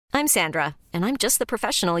I'm Sandra, and I'm just the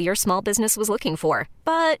professional your small business was looking for.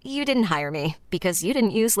 But you didn't hire me because you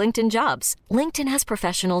didn't use LinkedIn Jobs. LinkedIn has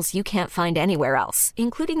professionals you can't find anywhere else,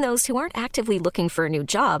 including those who aren't actively looking for a new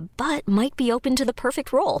job, but might be open to the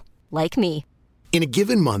perfect role, like me. In a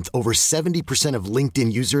given month, over 70% of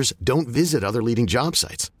LinkedIn users don't visit other leading job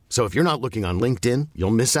sites. So if you're not looking on LinkedIn,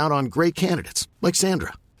 you'll miss out on great candidates like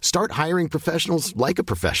Sandra. Start hiring professionals like a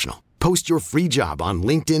professional. Post your free job on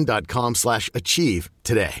linkedin.com/achieve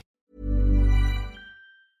today.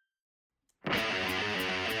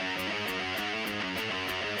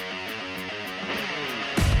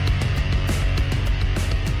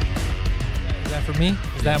 Is that for me?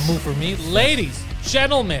 Is that move for me? Ladies,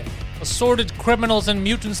 gentlemen, assorted criminals and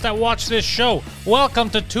mutants that watch this show, welcome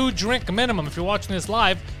to 2 Drink Minimum. If you're watching this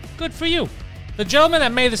live, good for you. The gentleman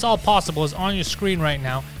that made this all possible is on your screen right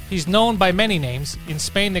now. He's known by many names. In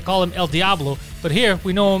Spain, they call him El Diablo, but here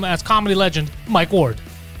we know him as comedy legend Mike Ward.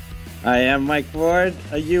 I am Mike Ward.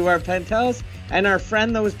 You are Pentelis, and our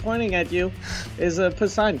friend that was pointing at you is a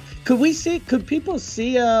Poseidon. Could people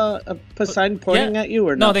see a Poseidon pointing at you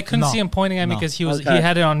or not? No, they couldn't see him pointing at me because he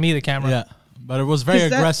had it on me, the camera. Yeah, but it was very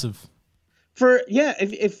aggressive.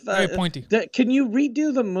 If very pointy. Can you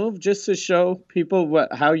redo the move just to show people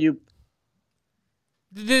how you?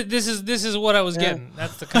 This is what I was getting.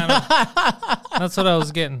 That's the kind of. That's what I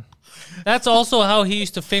was getting. That's also how he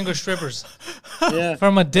used to finger strippers. Yeah.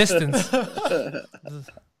 From a distance.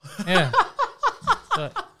 Yeah.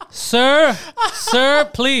 Sir,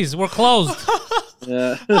 please, we're closed.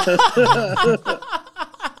 Yeah.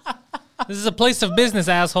 This is a place of business,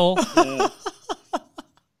 asshole. Yeah.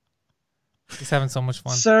 He's having so much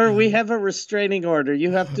fun. Sir, we have a restraining order.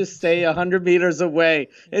 You have to stay 100 meters away.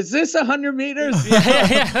 Is this 100 meters?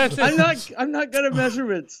 Yeah. I'm not good at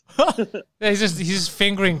measurements. He's just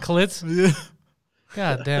fingering clits.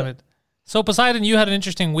 God damn it. So Poseidon, you had an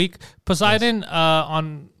interesting week. Poseidon,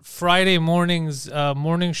 on Friday morning's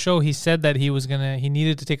morning show, he said that he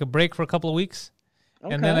needed to take a break for a couple of weeks.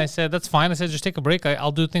 Okay. And then I said, that's fine. I said, just take a break.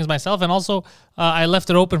 I'll do things myself. And also, I left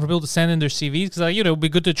it open for people to send in their CVs because, it would be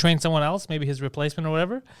good to train someone else, maybe his replacement or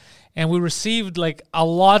whatever. And we received, a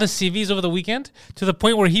lot of CVs over the weekend to the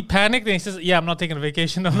point where he panicked and he says, yeah, I'm not taking a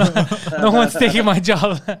vacation. No one's taking my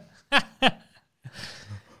job.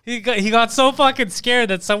 He got so fucking scared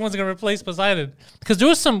that someone's going to replace Poseidon. Because there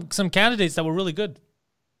was some candidates that were really good.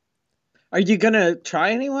 Are you going to try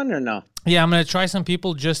anyone or no? Yeah, I'm going to try some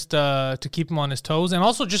people just to keep him on his toes. And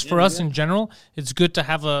also just for us in general, it's good to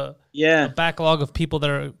have a backlog of people that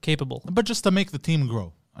are capable. But just to make the team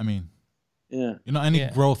grow. I mean, any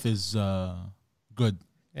growth is good.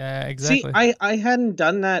 Yeah, exactly. See, I hadn't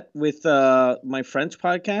done that with my French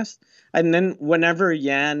podcast. And then whenever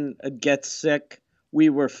Yan gets sick, we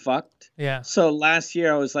were fucked. Yeah. So last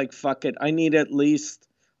year I was like, fuck it. I need at least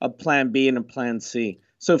a plan B and a plan C.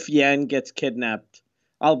 So if Yan gets kidnapped,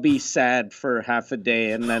 I'll be sad for half a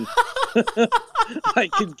day and then I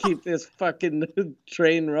can keep this fucking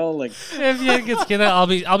train rolling. If Yan gets kidnapped,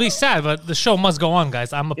 I'll be sad, but the show must go on,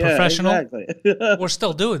 guys. I'm a professional. Exactly. We're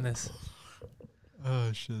still doing this.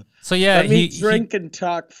 Oh shit. So yeah, let me drink and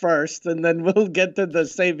talk first, and then we'll get to the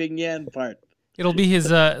saving Yan part. It'll be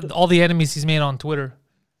his all the enemies he's made on Twitter.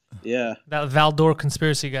 Yeah. That Valdor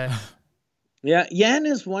conspiracy guy. Yeah, Yan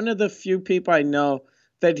is one of the few people I know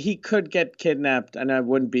that he could get kidnapped, and I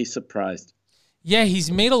wouldn't be surprised. Yeah,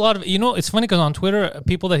 he's made a lot of... it's funny because on Twitter,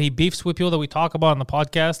 people that he beefs with, people that we talk about on the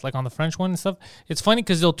podcast, like on the French one and stuff, it's funny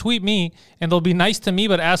because they'll tweet me, and they'll be nice to me,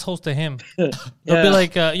 but assholes to him. They'll be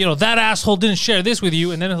like, that asshole didn't share this with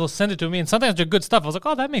you, and then he'll send it to me, and sometimes they're good stuff. I was like,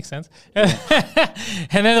 oh, that makes sense. And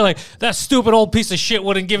then they're like, that stupid old piece of shit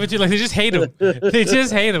wouldn't give it to you. Like, they just hate him. They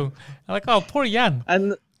just hate him. I'm like, oh, poor Yan.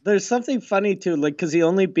 And there's something funny too, because he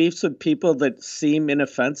only beefs with people that seem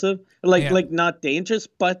inoffensive, like not dangerous.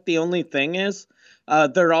 But the only thing is,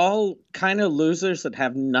 they're all kind of losers that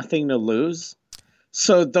have nothing to lose.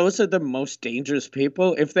 So those are the most dangerous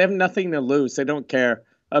people. If they have nothing to lose, they don't care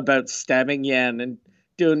about stabbing Yan and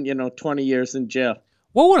doing 20 years in jail.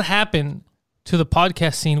 What would happen to the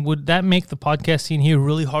podcast scene? Would that make the podcast scene here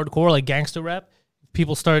really hardcore, like gangster rap?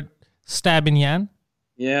 People start stabbing Yan.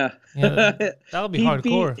 Yeah, that would be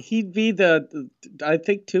hardcore. He'd be I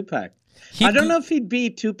think Tupac. I don't know if he'd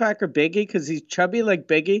be Tupac or Biggie because he's chubby like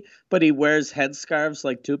Biggie, but he wears headscarves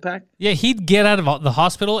like Tupac. Yeah, he'd get out of the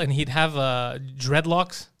hospital and he'd have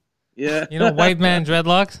dreadlocks. Yeah. White man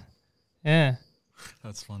dreadlocks. Yeah.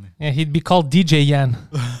 That's funny. Yeah, he'd be called DJ Yan.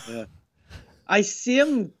 Yeah. I see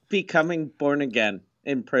him becoming born again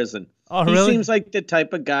in prison. Oh, he really? Seems like the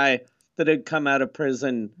type of guy that had come out of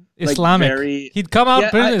prison. Islamic. He'd come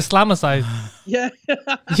out prison Islamicized. Yeah.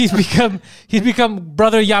 he's become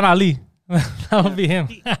brother Yan Ali. That would be him.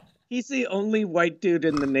 He's the only white dude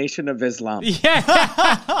in the Nation of Islam.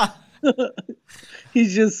 Yeah.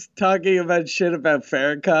 He's just talking about shit about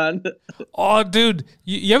Farrakhan. Oh, dude.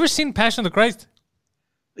 You ever seen Passion of the Christ?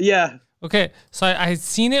 Yeah. Okay, so I had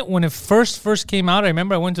seen it when it first came out. I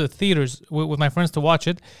remember I went to the theaters with my friends to watch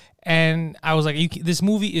it, and I was like, this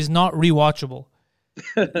movie is not rewatchable.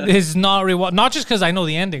 It's not not just because I know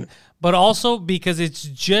the ending, but also because it's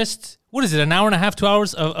just, what is it, an hour and a half, 2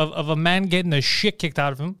 hours of a man getting the shit kicked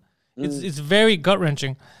out of him. It's very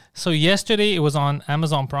gut-wrenching. So yesterday it was on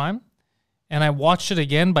Amazon Prime, and I watched it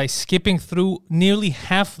again by skipping through nearly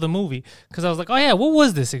half the movie because I was like, oh yeah, what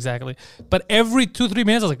was this exactly? But every 2-3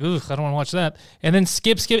 minutes I was like, ugh, I don't want to watch that. And then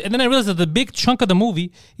skip. And then I realized that the big chunk of the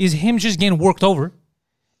movie is him just getting worked over,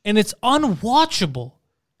 and it's unwatchable.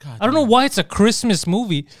 God, I don't know why it's a Christmas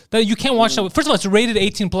movie that you can't watch that. First of all, it's rated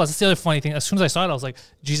 18+. That's the other funny thing. As soon as I saw it, I was like,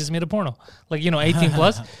 Jesus made a porno.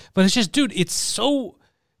 18+. But it's just, dude, it's so,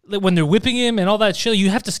 like, when they're whipping him and all that shit, you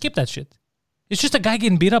have to skip that shit. It's just a guy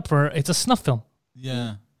getting beat up it's a snuff film.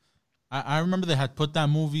 Yeah. I remember they had put that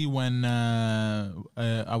movie when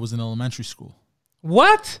I was in elementary school.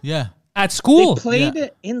 What? Yeah. At school? They played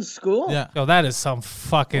it in school? Yeah. Yo, that is some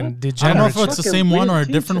fucking degenerate. I don't know if it's the same one or a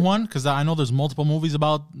different one, because I know there's multiple movies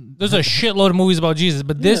about... There's a shitload of movies about Jesus,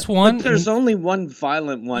 but this one... But there's only one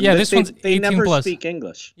violent one. Yeah, this one's 18+. They never speak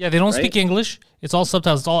English. Yeah, they don't speak English. It's all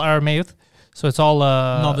subtitles. It's all Aramaic. So it's all...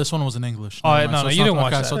 No, this one was in English. No, you didn't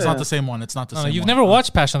watch that. So it's not the same one. It's not the same one. You've never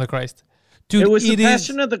watched Passion of the Christ. Dude, it was the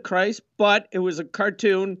Passion of the Christ, but it was a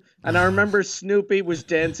cartoon, and I remember Snoopy was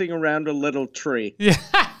dancing around a little tree. Yeah.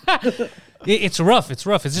 It's rough. It's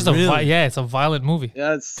just it's a violent movie.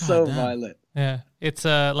 Yeah, it's so violent. Yeah, it's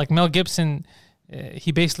like Mel Gibson.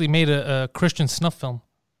 He basically made a Christian snuff film.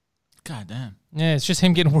 God damn. Yeah, it's just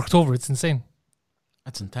him getting worked over. It's insane.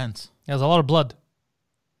 That's intense. Yeah, there's a lot of blood.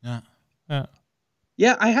 Yeah. Yeah.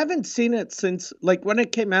 Yeah, I haven't seen it since, like, when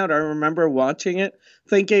it came out. I remember watching it,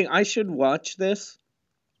 thinking I should watch this,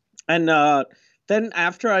 and then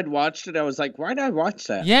after I'd watched it, I was like, why did I watch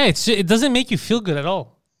that? Yeah, it doesn't make you feel good at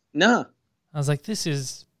all. No. I was like, this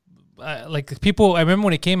is like people. I remember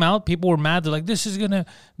when it came out, people were mad. They're like, this is gonna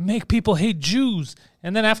make people hate Jews.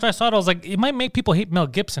 And then after I saw it, I was like, it might make people hate Mel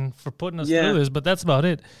Gibson for putting us through this, but that's about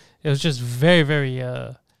it. It was just very, very,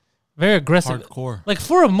 very aggressive. Hardcore. Like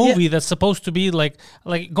for a movie that's supposed to be like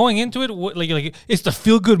going into it, like it's the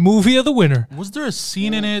feel good movie of the winter. Was there a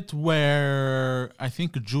scene in it where I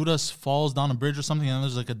think Judas falls down a bridge or something, and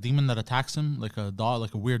there's like a demon that attacks him, like a dog,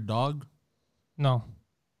 like a weird dog? No.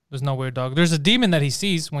 There's no weird dog. There's a demon that he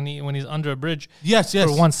sees when he's under a bridge. Yes.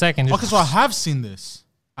 For 1 second. Okay, so I have seen this.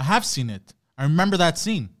 I have seen it. I remember that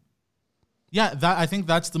scene. Yeah, I think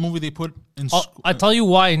that's the movie they put in school. I tell you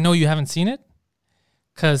why I know you haven't seen it.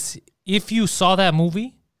 Because if you saw that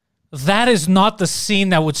movie, that is not the scene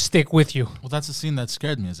that would stick with you. Well, that's the scene that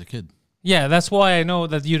scared me as a kid. Yeah, that's why I know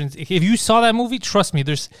that you didn't. If you saw that movie, trust me,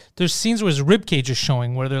 there's scenes where his rib cage is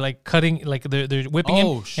showing, where they're like cutting, like they're whipping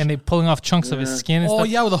him, and they're pulling off chunks of his skin. And stuff.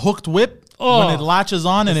 Yeah, with a hooked whip when it latches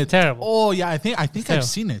on, and it's terrible. Oh yeah, I think I've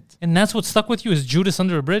seen it. And that's what stuck with you is Judas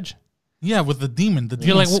under a bridge. Yeah, with the demon. The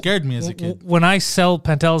demon scared me as a kid. When I sell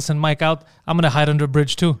Pantelis and Mike out, I'm gonna hide under a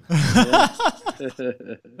bridge too.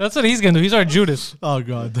 That's what he's gonna do. He's our Judas. Oh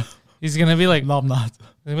God. He's gonna be like, no, I'm not.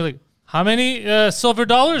 He's gonna be like, how many silver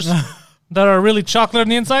dollars? That are really chocolate on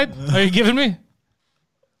the inside? Are you giving me?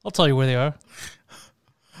 I'll tell you where they are.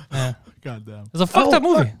 Yeah. God damn. It's a fucked up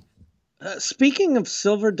movie. Speaking of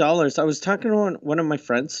silver dollars, I was talking to one of my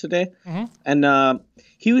friends today, and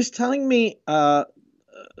he was telling me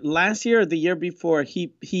last year or the year before,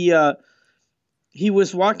 he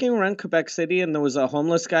was walking around Quebec City, and there was a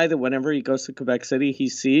homeless guy that whenever he goes to Quebec City, he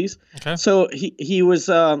sees. Okay. So he was,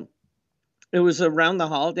 it was around the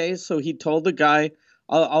holidays, so he told the guy,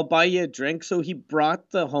 I'll buy you a drink. So he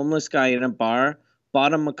brought the homeless guy in a bar,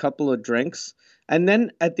 bought him a couple of drinks. And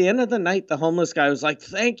then at the end of the night, the homeless guy was like,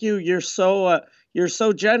 thank you. You're so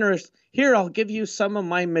generous. Here, I'll give you some of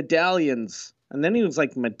my medallions. And then he was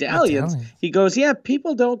like, medallions? He goes, yeah,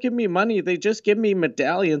 people don't give me money. They just give me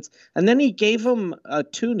medallions. And then he gave him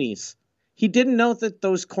toonies. He didn't know that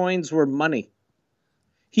those coins were money.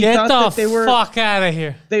 He Get the fuck out of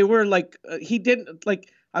here. They were like, he didn't,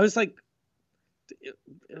 like, I was like,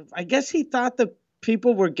 I guess he thought that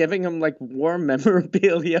people were giving him like war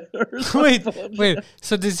memorabilia or something. Wait.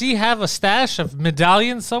 So does he have a stash of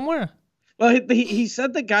medallions somewhere? Well, he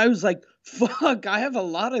said the guy was like, fuck, I have a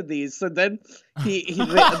lot of these. So then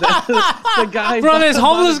the guy... Bro, this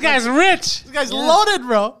homeless guy's rich. This guy's loaded,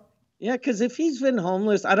 bro. Yeah, because if he's been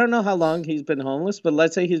homeless, I don't know how long he's been homeless, but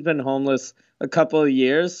let's say he's been homeless a couple of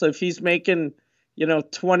years. So if he's making,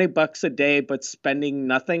 $20 a day but spending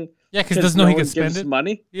nothing, Yeah, because he doesn't know he can spend gives it.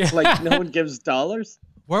 money. Yeah. Like no one gives dollars.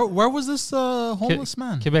 Where was this homeless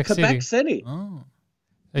man? Quebec City. Quebec City. Oh.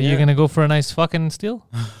 Are you gonna go for a nice fucking steal?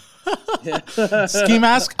 Ski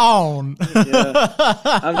mask on.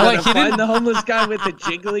 I'm like, gonna he find didn't- the homeless guy with the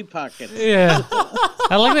jiggly pockets. Yeah.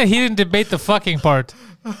 I like that he didn't debate the fucking part.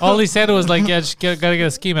 All he said was like, yeah, just gotta get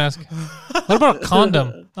a ski mask. What about a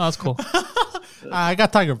condom? Oh, that's cool. I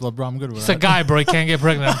got tiger blood, bro. I'm good with It's a that. guy, bro. He can't get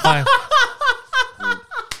pregnant. I'm fine.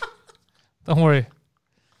 Don't worry.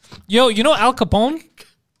 Yo, you know Al Capone?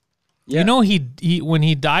 Yeah. You know he when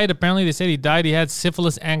he died, apparently they said he died, he had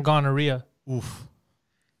syphilis and gonorrhea. Oof.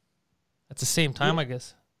 At the same time, I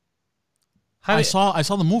guess. I saw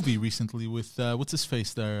the movie recently with what's his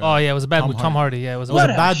face there. Oh yeah, it was bad Tom with Tom Hardy. Yeah, it was. What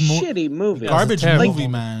a a bad shitty movie. garbage terrible movie, movie.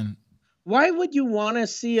 man. Why would you want to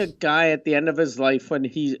see a guy at the end of his life when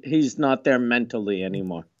he's not there mentally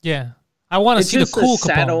anymore? Yeah, I want to It's see the just cool a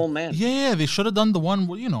sad Capone. old man. Yeah, they should have done the one,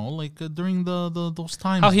 like during the those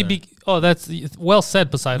times. How he there. be? Oh, that's well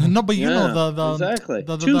said, Poseidon. No, but you know Yeah, the exactly.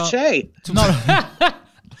 the- Touche. No,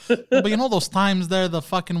 but you know those times there, the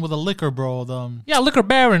fucking with the liquor, bro. The Yeah, liquor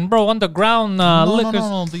baron, bro, underground liquor.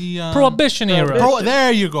 the Prohibition era.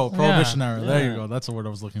 there you go, prohibition Yeah, era. There you go. That's the word I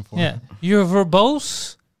was looking for. Yeah, you're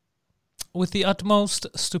verbose with the utmost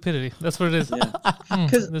stupidity. That's what it is.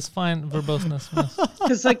 This fine verboseness. Yes.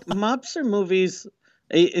 Because like mobster movies,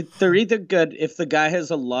 they're either good if the guy has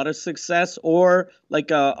a lot of success, or like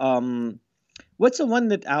what's the one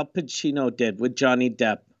that Al Pacino did with Johnny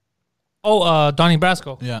Depp? Oh, Donnie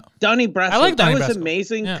Brasco. Yeah. Donnie Brasco. I like Donnie that was Brasco.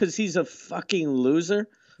 amazing Yeah. because he's a fucking loser.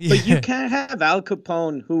 But you can't have Al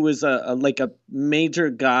Capone, who was a major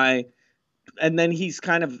guy, and then he's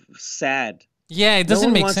kind of sad. Yeah, it No doesn't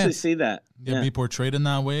one make wants to sense. see that. Be portrayed in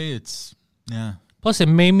that way. It's Plus, it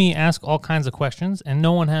made me ask all kinds of questions, and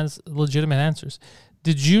no one has legitimate answers.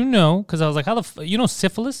 Did you know? Because I was like, how you know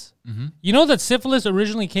syphilis? Mm-hmm. You know that syphilis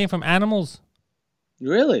originally came from animals?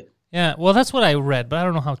 Really? Yeah, well, that's what I read, but I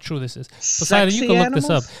don't know how true this is. Poseidon, you Sexy can look this up.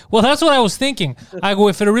 animals? Well, that's what I was thinking. I go,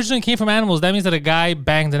 if it originally came from animals, that means that a guy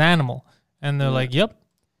banged an animal. And they're like, yep.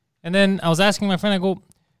 And then I was asking my friend, I go,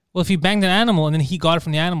 well, if he banged an animal and then he got it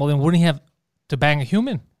from the animal, then wouldn't he have to bang a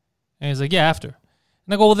human? And he's like, yeah, after.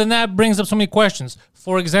 And I go, well, then that brings up so many questions.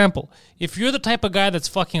 For example, if you're the type of guy that's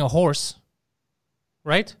fucking a horse,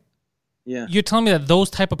 right? Yeah. You're telling me that those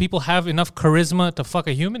type of people have enough charisma to fuck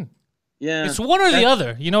a human? Yeah. It's one or the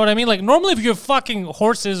other. You know what I mean? Like, normally if you're fucking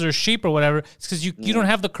horses or sheep or whatever, it's because you don't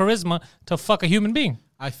have the charisma to fuck a human being.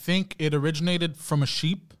 I think it originated from a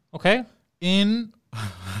sheep Okay? in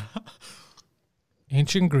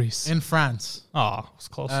Ancient Greece. in France. Oh, it was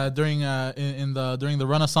close. During during the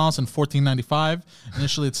Renaissance in 1495,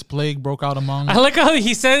 initially its plague broke out among. I like how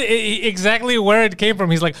he said exactly where it came from.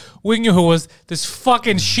 He's like, Wingyu was this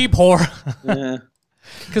fucking sheep whore. Yeah.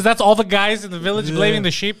 Because that's all the guys in the village blaming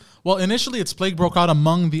the sheep. Well, initially its plague broke out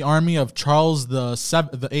among the army of Charles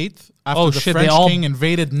the Eighth after Oh, the shit, they French all- king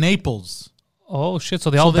invaded Naples. Oh, shit. So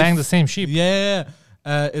they all they banged the same sheep. Yeah,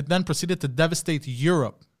 it then proceeded to devastate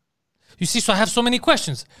Europe. You see, so I have so many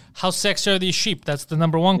questions. How sexy are these sheep? That's the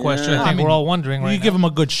number one question I I think mean, we're all wondering right You now. give them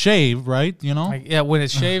a good shave, right? You know, Like, yeah, when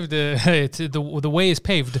it's shaved, the way is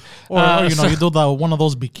paved. or So- you do one of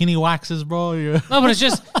those bikini waxes, bro. No, but it's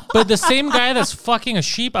just, but the same guy that's fucking a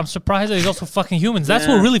sheep, I'm surprised that he's also fucking humans. That's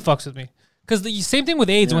what really fucks with me. Because the same thing with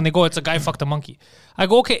AIDS when they go, it's a guy fucked a monkey. I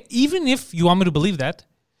go, okay, even if you want me to believe that,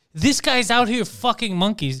 this guy's out here fucking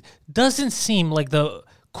monkeys doesn't seem like the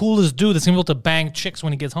coolest dude that's gonna be able to bang chicks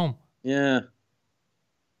when he gets home. Yeah.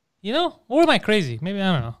 You know? Or am I crazy? Maybe,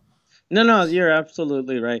 I don't know. No, you're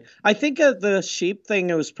absolutely right. I think the sheep thing,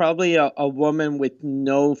 it was probably a woman with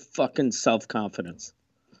no fucking self-confidence.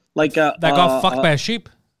 Like That got fucked by a sheep.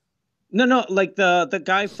 No, like the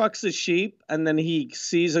guy fucks a sheep and then he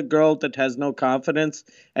sees a girl that has no confidence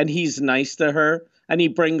and he's nice to her and he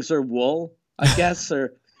brings her wool, I guess,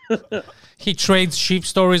 or He trades sheep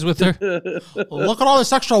stories with her. Look at all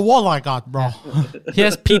this extra wool I got, bro. He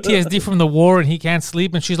has PTSD from the war and he can't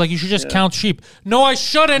sleep. And she's like, you should just count sheep. No, I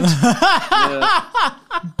shouldn't.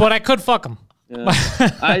 But I could fuck him.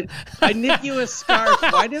 I knit you a scarf.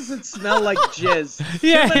 Why does it smell like jizz?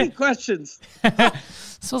 Yeah. So many questions.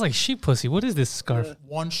 Smells like sheep pussy. What is this scarf?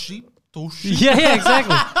 One sheep, two sheep. Yeah,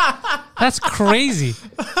 exactly. That's crazy.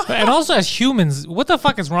 And also, as humans, what the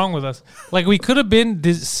fuck is wrong with us? Like, we could have been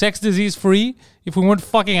sex disease free if we weren't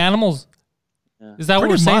fucking animals. Is that what we're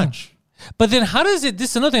Pretty saying? much. But then, how does it?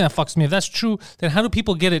 This is another thing that fucks me. If that's true, then how do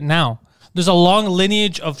people get it now? there's a long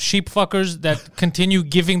lineage of sheep fuckers that continue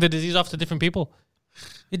giving the disease off to different people.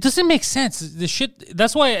 It doesn't make sense. The shit.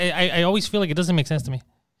 That's why I always feel like it doesn't make sense to me.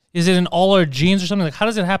 Is it in all our genes or something? Like, how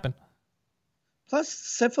does it happen?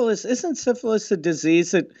 Plus, isn't syphilis a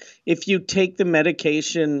disease that if you take the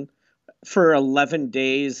medication for 11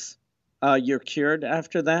 days, you're cured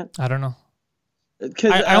after that? I don't know.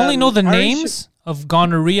 I only know the names of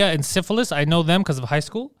gonorrhea and syphilis. I know them because of high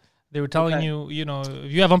school. They were telling you,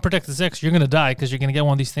 if you have unprotected sex, you're going to die because you're going to get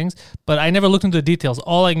one of these things. But I never looked into the details.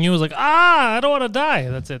 All I knew was like, I don't want to die.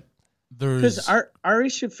 That's it. Because Ari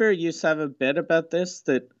Shaffir used to have a bit about this,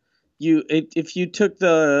 that if you took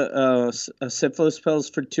the syphilis pills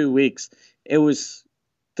for 2 weeks,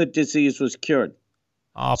 the disease was cured.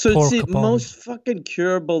 Oh, so it's the most fucking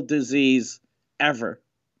curable disease ever.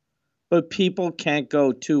 But people can't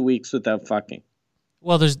go 2 weeks without fucking.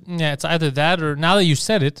 Well, it's either that or, now that you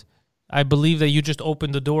said it, I believe that you just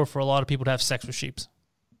opened the door for a lot of people to have sex with sheeps.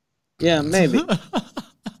 Yeah, maybe.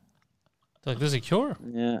 Like, there's a cure?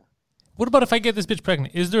 Yeah. What about if I get this bitch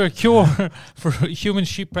pregnant? Is there a cure for human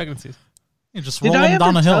sheep pregnancies? You just roll them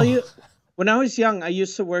down a hill. When I was young, I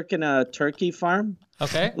used to work in a turkey farm.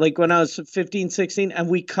 Okay. Like when I was 15, 16, and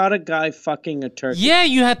we caught a guy fucking a turkey. Yeah,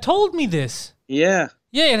 you had told me this. Yeah.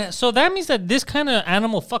 Yeah, so that means that this kind of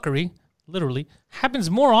animal fuckery, literally,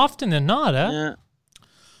 happens more often than not, huh? Yeah.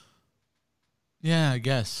 Yeah, I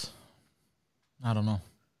guess. I don't know.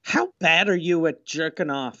 How bad are you at jerking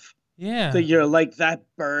off? Yeah. That you're like, that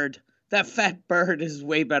bird. That fat bird is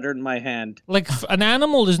way better in my hand. Like, an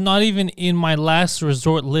animal is not even in my last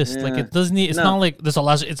resort list. Yeah. Like, it doesn't. It's not like there's a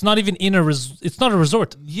last. It's not even in a. It's not a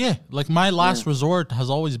resort. Yeah, like my last resort has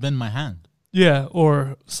always been my hand. Yeah,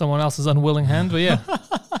 or someone else's unwilling hand. But yeah,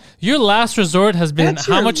 your last resort has been That's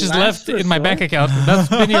how your much is left last in my bank resort? account. That's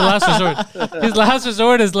been your last resort. His last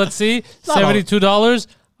resort is, let's see, $72.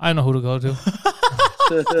 I know who to go to.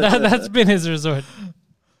 That's been his resort.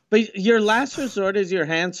 But your last resort is your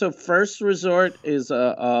hand. So first resort is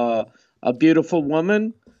a beautiful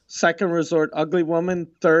woman. Second resort, ugly woman.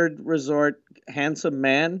 Third resort, handsome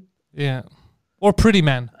man. Yeah, or pretty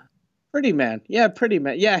man. Pretty man. Yeah, pretty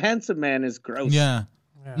man. Yeah, handsome man is gross. Yeah.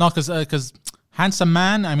 No, because handsome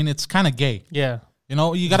man, I mean, it's kind of gay. Yeah. You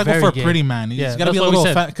know, you got to go Very for a gay. pretty man. He's Yeah, got to be a that's what we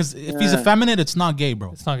little, said. because if he's effeminate, it's not gay,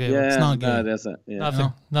 bro. It's not gay. Yeah, It's not gay. No, it isn't. Yeah.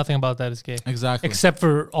 Nothing. Nothing about that is gay. Exactly. Except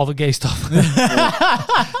for all the gay stuff.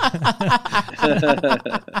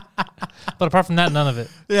 But apart from that, none of it.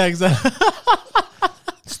 Yeah, exactly.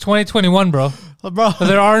 It's 2021, bro. Bro,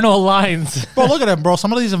 There are no lines. bro, look at them, bro.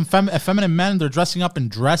 Some of these effeminate men, they're dressing up in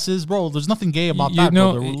dresses, bro. There's nothing gay about that,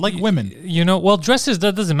 bro. They're like women. Well, dresses,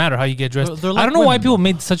 that doesn't matter how you get dressed. They're like I don't know why women, people bro.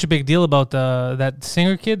 made such a big deal about that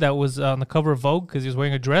singer kid that was on the cover of Vogue because he was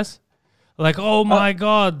wearing a dress. Like, oh my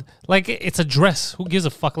God. Like, it's a dress. Who gives a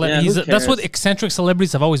fuck? Like, Yeah, who that's what cares? eccentric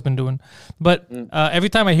celebrities have always been doing. But every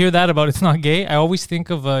time I hear that about it's not gay, I always think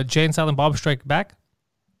of Jay and Silent Bob Strike Back.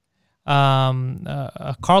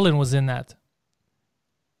 Carlin was in that.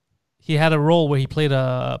 He had a role where he played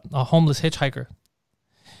a homeless hitchhiker.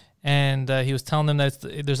 And he was telling them that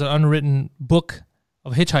there's an unwritten book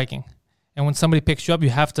of hitchhiking. And when somebody picks you up, you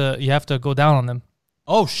have to go down on them.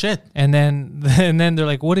 Oh, shit. And then they're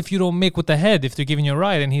like, what if you don't make with the head if they're giving you a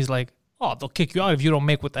ride? And he's like, oh, they'll kick you out if you don't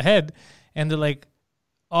make with the head. And they're like,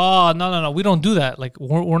 oh, no, we don't do that. Like,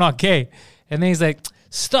 we're not gay. And then he's like,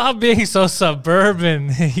 stop being so suburban.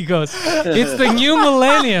 He goes, it's the new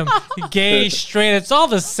millennium. Gay, straight, it's all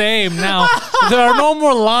the same now. There are no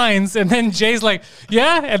more lines. And then Jay's like,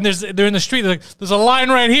 yeah? And they're in the street. They're like, there's a line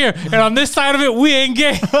right here. And on this side of it, we ain't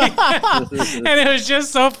gay. And it was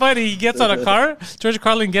just so funny. He gets on a car. George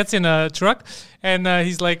Carlin gets in a truck. And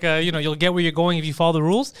he's like, you'll get where you're going if you follow the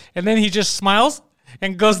rules. And then he just smiles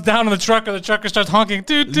and goes down on the truck, and the trucker starts honking.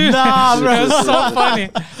 Dude. Nah, bro. It was so funny.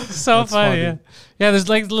 So funny. funny. Yeah. Yeah, there's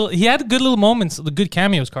like he had good little moments, the good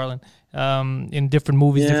cameos, Carlin, in different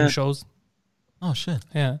movies, different shows. Oh, shit.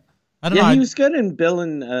 Yeah. I don't know. Yeah, he was good in Bill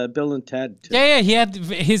and Ted, too. Yeah, he had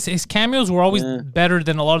his cameos were always better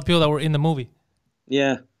than a lot of people that were in the movie.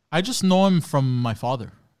 Yeah. I just know him from my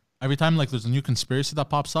father. Every time like there's a new conspiracy that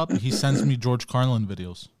pops up, he sends me George Carlin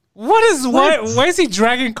videos. Why is he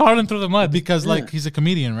dragging Carlin through the mud? Because like he's a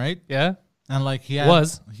comedian, right? Yeah. And like he's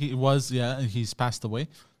passed away.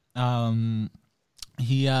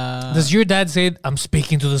 Does your dad say, I'm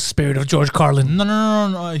speaking to the spirit of George Carlin?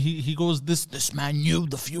 No. He goes, this man knew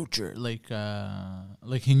the future. Like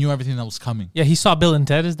he knew everything that was coming. Yeah, he saw Bill and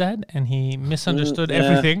Ted, his dad, and he misunderstood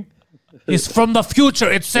everything. He's from the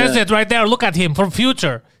future. It says it right there. Look at him, from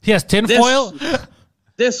future. He has tinfoil.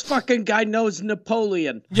 This fucking guy knows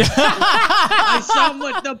Napoleon. Yeah. I saw him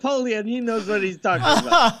with Napoleon. He knows what he's talking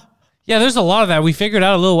about. Yeah, there's a lot of that. We figured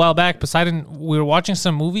out a little while back. Poseidon, we were watching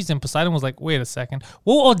some movies, and Poseidon was like, wait a second.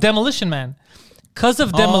 Whoa, Demolition Man. Because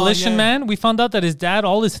of Demolition Man, we found out that his dad,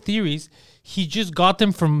 all his theories, he just got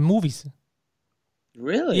them from movies.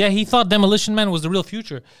 Really? Yeah, he thought Demolition Man was the real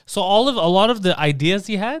future. So a lot of the ideas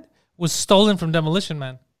he had was stolen from Demolition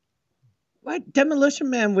Man. What? Demolition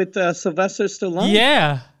Man with Sylvester Stallone?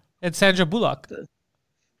 Yeah, and Sandra Bullock.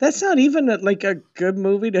 That's not even like a good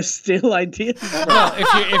movie to steal ideas from. Well,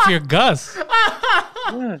 if you're Gus.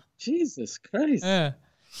 Yeah, Jesus Christ. Yeah.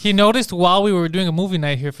 He noticed while we were doing a movie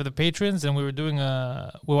night here for the patrons, and we were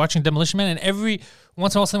watching Demolition Man, and every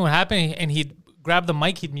once in a while something would happen, and he'd grab the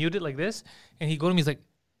mic, he'd mute it like this, and he'd go to me, he's like,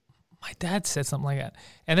 my dad said something like that.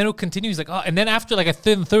 And then it would continue, he's like, oh, and then after like a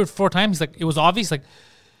third, fourth time, he's like, it was obvious, like,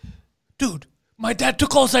 dude, my dad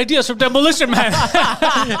took all his ideas from Demolition Man. And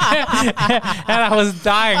I was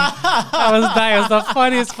dying. It was the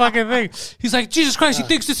funniest fucking thing. He's like, Jesus Christ, he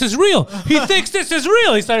thinks this is real. He thinks this is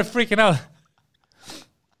real. He started freaking out.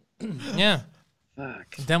 Yeah.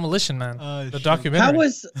 Fuck. Demolition Man. The shit.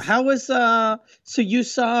 documentary. How was so you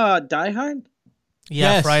saw Die Hard?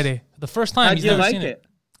 Yeah, Yes. Friday. The first time. How'd He's you never like seen it?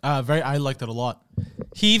 I liked it a lot.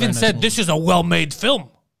 He even Very nice said, movie. this is a well-made film.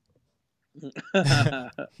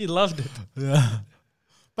 He loved it. Yeah.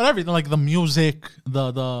 But everything, like the music,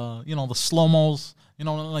 the the slow-mos,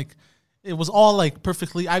 like it was all like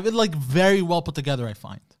perfectly, like very well put together, I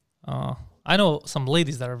find. I know some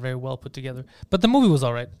ladies that are very well put together, but the movie was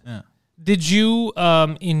all right. Yeah. Did you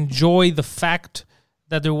enjoy the fact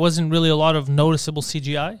that there wasn't really a lot of noticeable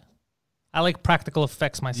CGI? I like practical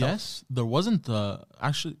effects myself. Yes, there wasn't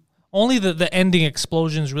actually. Only the ending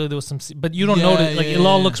explosions, really, there was some... But you don't Yeah, notice... Like, yeah, it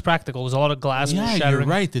all yeah. looks practical. There's a lot of glass Yeah, shattering. you're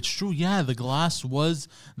right. It's true. Yeah, the glass was...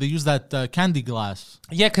 They used that candy glass.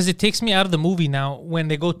 Yeah, because it takes me out of the movie now. When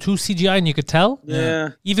they go too CGI and you could tell,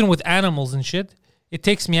 Yeah. even with animals and shit, it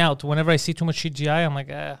takes me out. Whenever I see too much CGI, I'm like,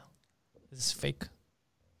 this is fake.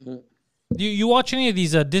 You watch any of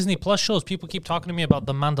these Disney Plus shows? People keep talking to me about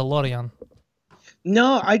The Mandalorian.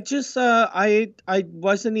 No, I just I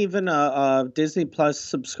wasn't even a Disney Plus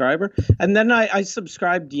subscriber, and then I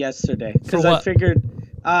subscribed yesterday because I what? figured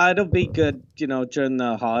it'll be good, during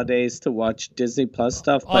the holidays to watch Disney Plus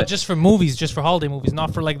stuff. Oh, But just for movies, just for holiday movies,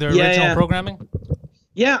 not for like their original programming?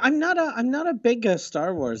 yeah, I'm not a big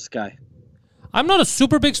Star Wars guy. I'm not a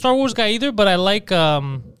super big Star Wars guy either, but I like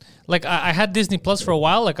I had Disney Plus for a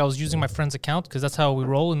while. Like I was using my friend's account because that's how we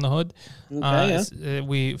roll in the hood.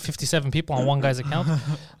 We 57 people on one guy's account.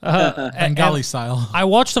 Bengali style. I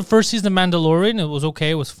watched the first season of Mandalorian. It was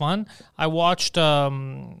okay. It was fun. I watched the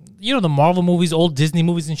Marvel movies, old Disney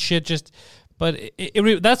movies and shit.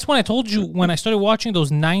 That's when I told you when I started watching those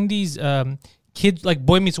 90s kids like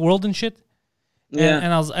Boy Meets World and shit. Yeah.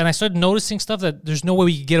 And I started noticing stuff that there's no way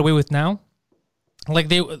we could get away with now. Like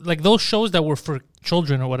those shows that were for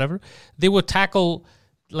children or whatever, they would tackle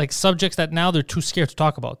like subjects that now they're too scared to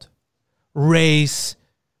talk about. Race,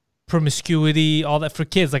 promiscuity, all that for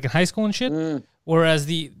kids, like in high school and shit. Whereas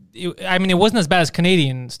it wasn't as bad as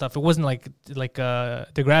Canadian stuff. It wasn't like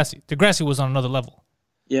Degrassi. Degrassi was on another level.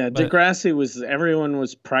 Yeah, Degrassi everyone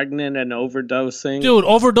was pregnant and overdosing. Dude,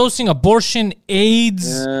 overdosing, abortion,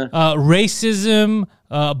 AIDS, racism,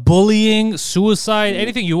 bullying, suicide,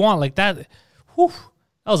 anything you want like that. Whew,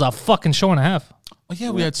 that was a fucking show and a half. Oh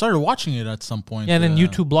yeah, we had started watching it at some point. Yeah, and then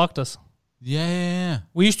YouTube blocked us. Yeah.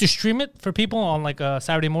 We used to stream it for people on like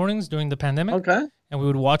Saturday mornings during the pandemic. Okay. And we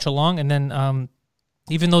would watch along. And then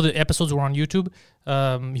even though the episodes were on YouTube,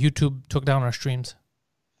 YouTube took down our streams.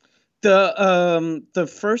 The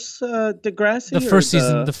first Degrassi? The first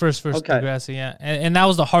season, the first Okay. Degrassi, yeah. And that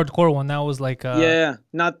was the hardcore one. That was like... yeah,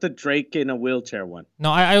 not the Drake in a wheelchair one. No,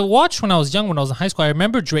 I watched when I was young, when I was in high school. I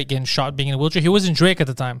remember Drake getting shot being in a wheelchair. He wasn't Drake at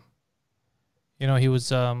the time. He was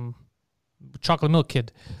Chocolate Milk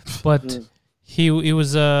Kid. But he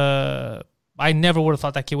was... I never would have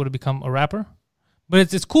thought that kid would have become a rapper.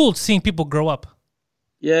 But it's cool seeing people grow up.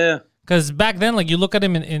 Yeah. Because back then, like, you look at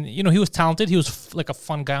him and he was talented. He was like a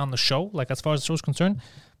fun guy on the show, like, as far as the show was concerned.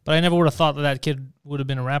 But I never would have thought that kid would have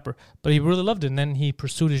been a rapper. But he really loved it. And then he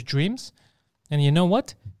pursued his dreams. And you know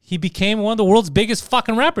what? He became one of the world's biggest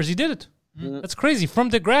fucking rappers. He did it. That's crazy. From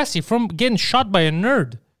Degrassi, from getting shot by a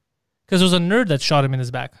nerd. Because it was a nerd that shot him in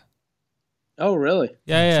his back. Oh, really?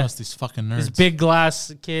 Yeah. Trust these fucking nerds. This big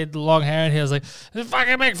glass kid, long hair. And he was like,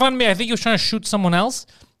 fucking make fun of me. I think he was trying to shoot someone else.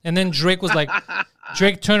 And then Drake was like...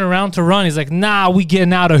 Drake turned around to run. He's like, nah, we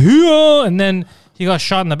getting out of here. And then he got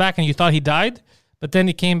shot in the back and you thought he died. But then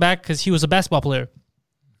he came back because he was a basketball player.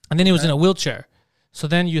 And then he was in a wheelchair. So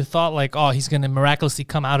then you thought like, oh, he's going to miraculously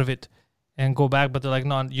come out of it and go back. But they're like,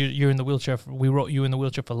 no, you're in the wheelchair. We wrote you in the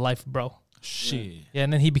wheelchair for life, bro. Shit. Yeah,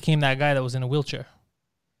 and then he became that guy that was in a wheelchair.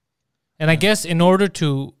 And I guess in order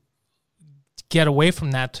to get away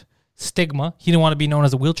from that stigma, he didn't want to be known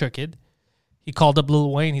as a wheelchair kid. He called up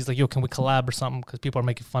Lil Wayne. He's like, yo, can we collab or something? Because people are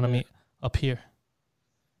making fun of me up here.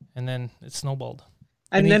 And then it snowballed.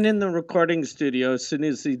 And then in the recording studio, as soon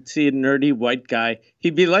as he'd see a nerdy white guy,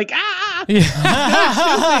 he'd be like, ah!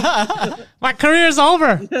 My career's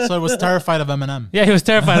over. So he was terrified of Eminem. Yeah, he was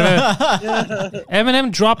terrified of it.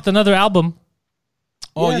 Eminem dropped another album.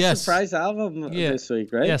 Oh, Yeah, yes. surprise album this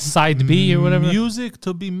week, right? Yeah, Side B or whatever. Music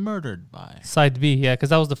to be murdered by. Side B, yeah, because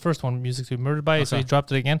that was the first one, Music to be Murdered by, so he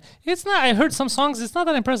dropped it again. It's not, I heard some songs, it's not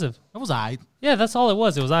that impressive. It was aight. Yeah, that's all it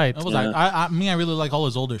was. It was aight. It was aight. I really like all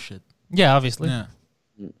his older shit. Yeah, obviously. Yeah.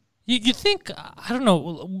 You think, I don't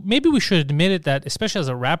know, maybe we should admit it that, especially as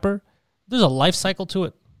a rapper, there's a life cycle to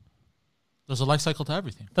it. There's a life cycle to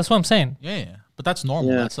everything. That's what I'm saying. Yeah. But that's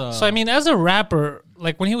normal. Yeah. That's So, I mean, as a rapper,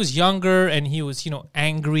 like when he was younger and he was,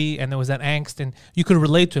 angry and there was that angst and you could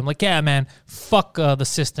relate to him, like, yeah, man, fuck the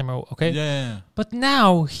system, okay? Yeah. But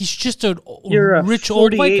now he's just a You're a rich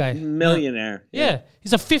old white guy. millionaire. Yeah.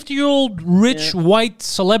 He's a 50-year-old rich white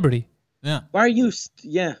celebrity. Yeah. Why are you?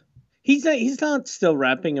 He's not still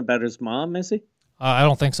rapping about his mom, is he? I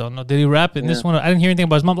don't think so. No, did he rap in this one? I didn't hear anything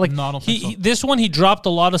about his mom. Like, No, I don't think so. This one, he dropped a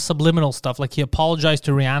lot of subliminal stuff. Like, he apologized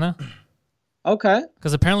to Rihanna Okay.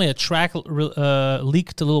 because apparently a track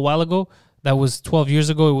leaked a little while ago that was 12 years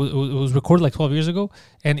ago. It was recorded like 12 years ago,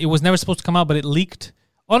 and it was never supposed to come out, but it leaked.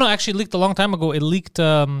 Oh, no, actually, it leaked a long time ago. It leaked,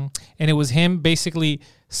 and it was him basically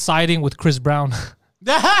siding with Chris Brown.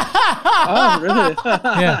 Oh, really?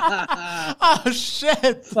 Yeah. Oh,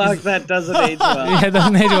 shit. Fuck, that doesn't age well. Yeah, it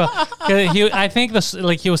doesn't age well. 'Cause I think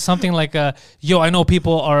he was something like, yo, I know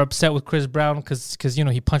people are upset with Chris Brown because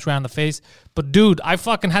he punched Rihanna in the face. But, dude, I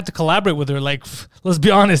fucking had to collaborate with her. Like, let's be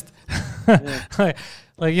honest.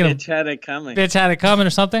 Bitch had it coming. Bitch had it coming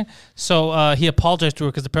or something. So he apologized to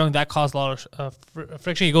her because apparently that caused a lot of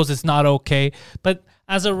friction. He goes, it's not okay. But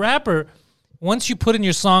as a rapper, once you put in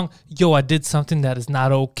your song, yo, I did something that is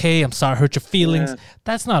not okay. I'm sorry, I hurt your feelings. Yeah.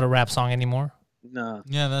 That's not a rap song anymore. No.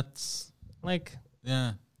 Yeah, that's... Like,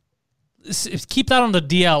 Yeah. keep that on the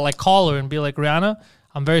DL. Like, call her and be like, Rihanna,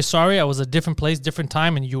 I'm very sorry. I was a different place, different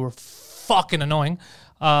time, and you were fucking annoying.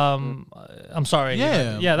 I'm sorry.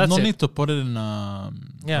 Yeah. Yeah, that's no it. need to put it in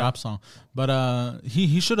rap song. But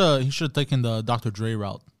he should have taken the Dr. Dre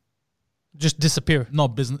route. Just disappear. No,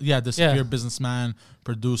 disappear, businessman,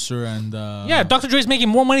 producer, and... Yeah, Dr. Dre's making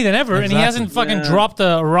more money than ever, and he hasn't fucking dropped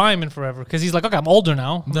a rhyme in forever because he's like, okay, I'm older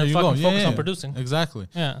now. I'm there you fucking go. focus on producing. Exactly.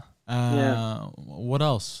 Yeah. What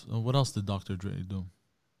else? What else did Dr. Dre do?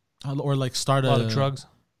 Or like start A lot of drugs.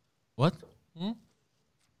 What?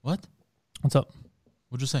 What? What's up?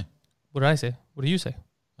 What'd you say? What did I say? What did you say?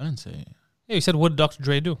 I didn't say. Yeah, you said, what did Dr.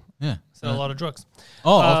 Dre do? Yeah. I said a lot of drugs.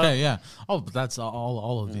 Oh, okay, yeah. Oh, but that's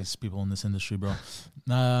all of these people in this industry, bro.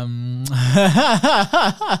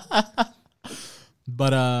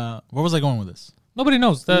 But where was I going with this? Nobody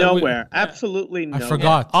knows. Nowhere. Absolutely nowhere. I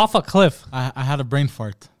forgot. Off a cliff. I had a brain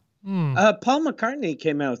fart. Paul McCartney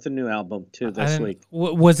came out with a new album, too, this week.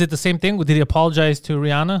 Was it the same thing? Did he apologize to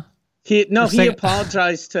Rihanna? He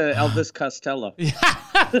apologized to Elvis Costello.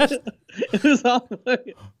 It was all.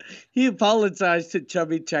 He apologized to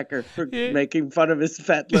Chubby Checker for making fun of his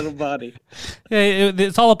fat little body. Yeah,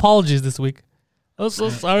 it's all apologies this week. I'm so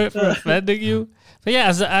sorry for offending you. But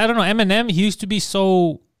yeah, I don't know, Eminem, he used to be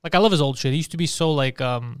so, like, I love his old shit. He used to be so, like,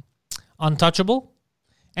 untouchable.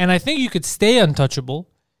 And I think you could stay untouchable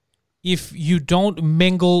if you don't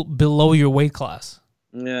mingle below your weight class.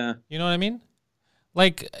 Yeah. You know what I mean?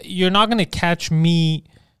 Like, you're not going to catch me,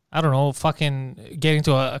 I don't know, fucking getting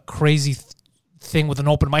to a crazy thing with an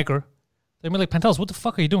open micer. They'll be like, Pantelis, what the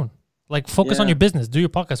fuck are you doing? Like, focus on your business. Do your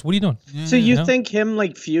podcast. What are you doing? So you think him,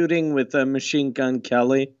 like, feuding with Machine Gun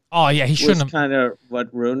Kelly Oh, yeah, he shouldn't was kind of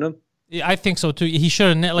what ruined him? Yeah, I think so, too. He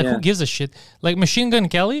shouldn't. Like, who gives a shit? Like, Machine Gun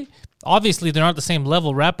Kelly, obviously, they're not the same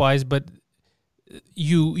level rap-wise, but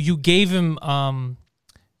you gave him...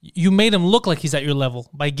 you made him look like he's at your level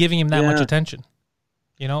by giving him that much attention.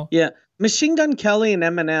 You know? Yeah. Machine Gun Kelly and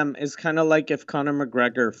Eminem is kind of like if Conor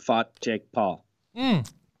McGregor fought Jake Paul.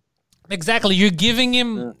 Exactly. You're giving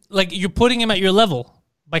him, like, you're putting him at your level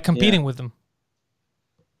by competing with him.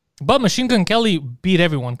 But Machine Gun Kelly beat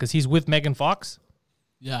everyone because he's with Megan Fox.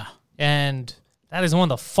 Yeah. And that is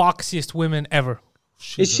one of the foxiest women ever.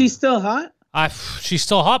 Is she still hot? She's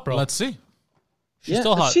still hot, bro. Let's see. She's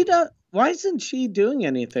still hot. Why isn't she doing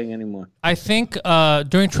anything anymore? I think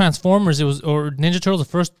during Transformers, or Ninja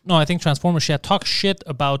Turtles, I think Transformers, she had talked shit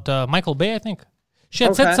about Michael Bay, I think. She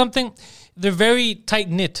had said something. They're very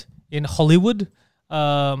tight-knit in Hollywood.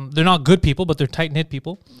 They're not good people, but they're tight-knit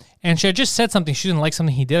people. And she had just said something. She didn't like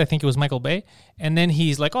something he did. I think it was Michael Bay. And then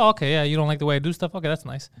he's like, oh, okay, yeah, you don't like the way I do stuff? Okay, that's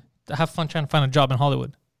nice. Have fun trying to find a job in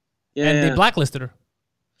Hollywood. Yeah. And they blacklisted her.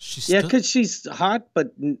 Because she's hot,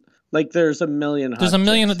 but like there's a million. There's a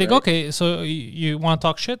million. Chicks, they go, okay, so you want to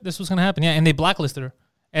talk shit? This was going to happen. Yeah, and they blacklisted her.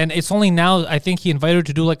 And it's only now, I think he invited her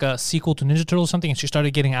to do like a sequel to Ninja Turtles or something, and she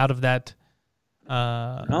started getting out of that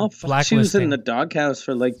blacklisting. She was in the doghouse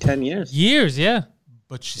for like 10 years. Years, yeah.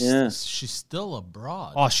 But she's still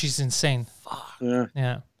abroad. Oh, she's insane.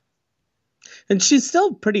 Yeah. And she's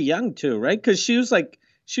still pretty young too, right? Because she was like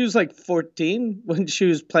 14 when she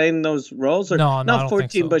was playing those roles, or no, not I don't 14,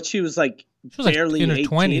 think so. but she was like barely in her 18.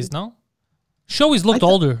 20s. No, she always looked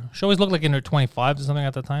older. She always looked like in her 25s or something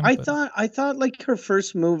at the time. I thought like her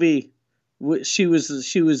first movie, she was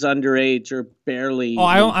underage or barely. Oh,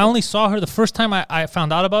 I only saw her the first time I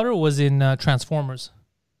found out about her was in Transformers.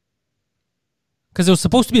 Because it was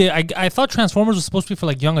supposed to be, I thought Transformers was supposed to be for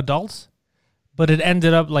like young adults, but it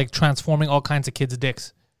ended up like transforming all kinds of kids'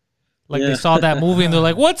 dicks. Like they saw that movie and they're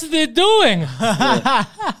like, "What's it doing?"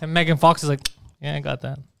 And Megan Fox is like, "Yeah, I got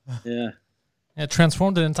that." Yeah,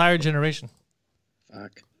 transformed an entire generation.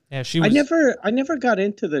 Fuck. Yeah, she was. I never got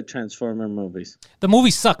into the Transformer movies. The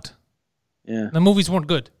movies sucked. Yeah, the movies weren't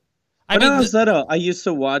good. I was little, I used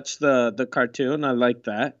to watch the cartoon. I liked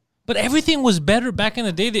that. But everything was better back in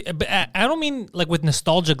the day. I don't mean like with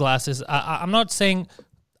nostalgia glasses. I'm not saying.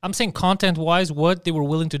 I'm saying content-wise, what they were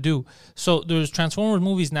willing to do. So there's Transformers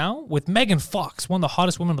movies now with Megan Fox, one of the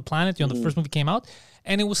hottest women on the planet. The first movie came out,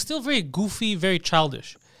 and it was still very goofy, very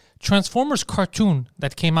childish. Transformers cartoon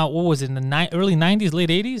that came out, what was it, in the early 90s, late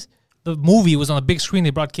 80s? The movie was on a big screen. They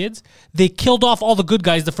brought kids. They killed off all the good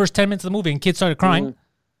guys the first 10 minutes of the movie, and kids started crying.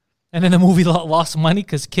 And then the movie lost money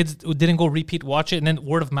because kids didn't go repeat watch it, and then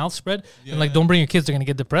word of mouth spread. And like, don't bring your kids; they're gonna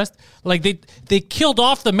get depressed. Like they killed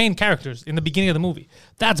off the main characters in the beginning of the movie.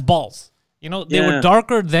 That's balls. You know, they were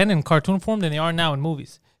darker then in cartoon form than they are now in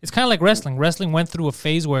movies. It's kind of like wrestling. Wrestling went through a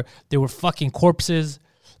phase where they were fucking corpses,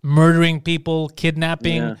 murdering people,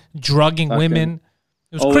 kidnapping, drugging women.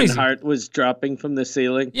 It was crazy. Owen Hart was dropping from the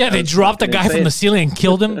ceiling. Yeah, they dropped a guy from the ceiling and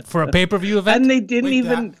killed him for a pay-per-view event. And they didn't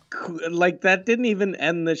even, that didn't even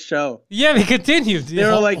end the show. Yeah, they continued. They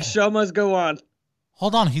were like, show must go on.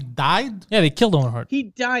 Hold on, he died? Yeah, they killed Owen Hart. He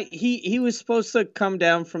died. He was supposed to come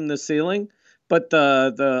down from the ceiling, but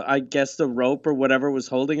the I guess the rope or whatever was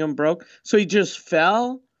holding him broke. So he just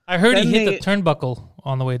fell. I heard he hit the turnbuckle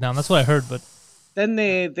on the way down. That's what I heard, but... Then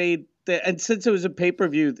they and since it was a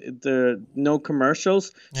pay-per-view, there are no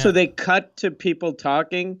commercials, so they cut to people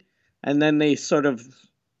talking, and then they sort of,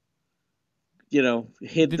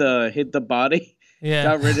 hid the body. Yeah,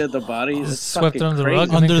 got rid of the body. Swept it under the rug.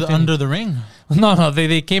 Under the ring. No,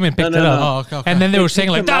 they came and picked it up. Oh, okay. And then they were saying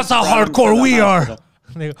like, "That's how hardcore we are."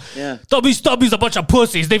 They go, Stubby's a bunch of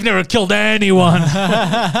pussies. They've never killed anyone.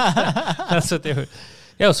 That's what they were.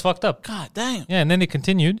 Yeah, it was fucked up. God damn. Yeah, and then they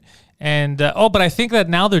continued. And, but I think that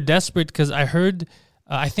now they're desperate because I heard,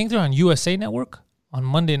 I think they're on USA Network on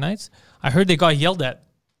Monday nights. I heard they got yelled at.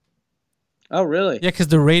 Oh, really? Yeah, because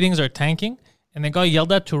the ratings are tanking. And they got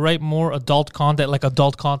yelled at to write more adult content, like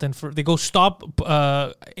adult content. They go, stop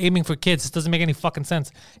aiming for kids. This doesn't make any fucking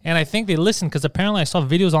sense. And I think they listened because apparently I saw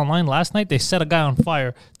videos online last night. They set a guy on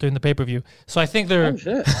fire during the pay-per-view. So I think they're... Oh,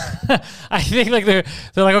 shit. I think like they're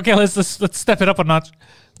like, okay, let's step it up a notch.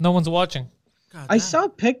 No one's watching. I saw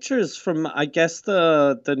pictures from, I guess,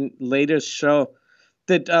 the latest show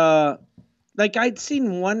that, like, I'd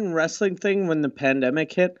seen one wrestling thing when the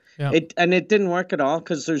pandemic hit. Yeah. It didn't work at all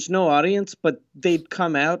because there's no audience, but they'd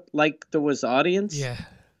come out like there was audience. Yeah.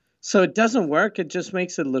 So it doesn't work. It just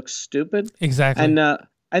makes it look stupid. Exactly.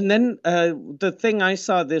 And then the thing I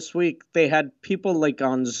saw this week, they had people like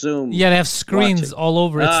on Zoom. Yeah, they have screens all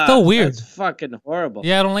over. It's still weird. It's fucking horrible.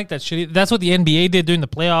 Yeah, I don't like that shit. That's what the NBA did during the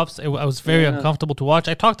playoffs. I was very uncomfortable to watch.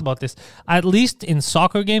 I talked about this. At least in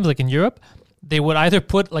soccer games, like in Europe, they would either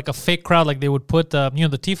put like a fake crowd, like they would put, the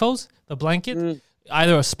tifos, the blanket,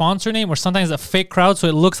 either a sponsor name or sometimes a fake crowd so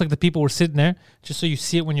it looks like the people were sitting there just so you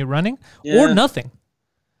see it when you're running, or nothing.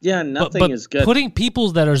 Yeah, nothing is good. Putting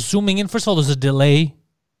people that are zooming in, first of all, there's a delay.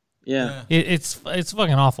 Yeah. It's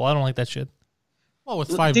fucking awful. I don't like that shit. Well, with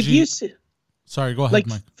 5G. Did you see? Sorry, go ahead,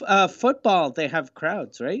 Mike. Football, they have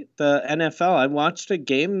crowds, right? The NFL. I watched a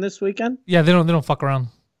game this weekend. Yeah, they don't fuck around.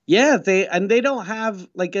 Yeah, they don't have,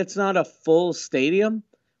 like, it's not a full stadium,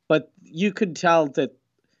 but you could tell that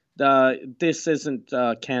this isn't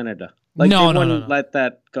Canada. Like, they wouldn't let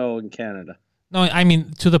that go in Canada. No, I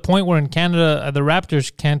mean, to the point where in Canada, the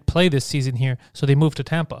Raptors can't play this season here, so they moved to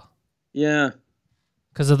Tampa. Yeah.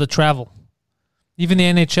 Because of the travel. Even the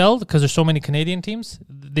NHL, because there's so many Canadian teams,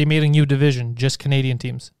 they made a new division, just Canadian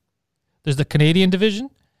teams. There's the Canadian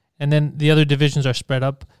division, and then the other divisions are spread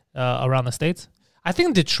up around the States. I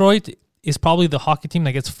think Detroit is probably the hockey team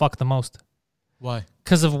that gets fucked the most. Why?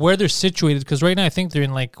 Because of where they're situated. Because right now I think they're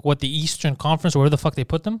in like the Eastern Conference or where the fuck they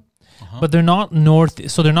put them. But they're not north.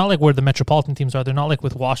 So they're not like where the metropolitan teams are. They're not like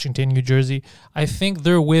with Washington, New Jersey. I think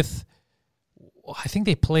they're with, I think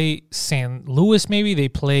they play St. Louis maybe. They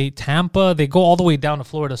play Tampa. They go all the way down to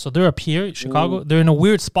Florida. So they're up here, Chicago. They're in a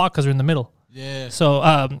weird spot because they're in the middle. Yeah. So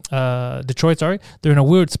Detroit, sorry. They're in a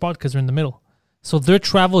weird spot because they're in the middle. So their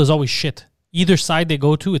travel is always shit. Either side they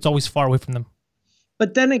go to, it's always far away from them.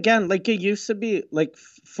 But then again, like it used to be like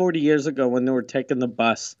 40 years ago when they were taking the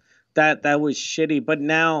bus. That was shitty. But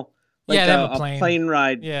now, like they have a plane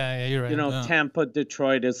ride, Yeah, you're right. Tampa,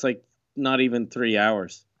 Detroit is like not even 3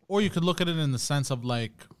 hours. Or you could look at it in the sense of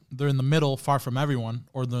like they're in the middle, far from everyone,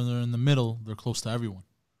 or they're in the middle, they're close to everyone.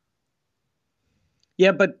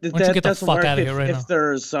 Yeah, but that you get the doesn't fuck work out of here right now. if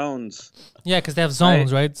there are zones. Yeah, because they have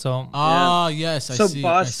zones, right? So Yes, I So see.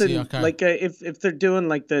 Boston, I see. Okay. like if they're doing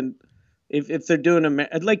like if they're doing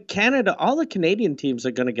like Canada, all the Canadian teams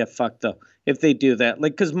are gonna get fucked up if they do that.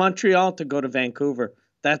 Like, because Montreal to go to Vancouver,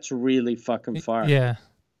 that's really fucking far. yeah,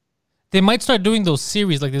 they might start doing those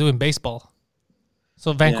series like they do in baseball.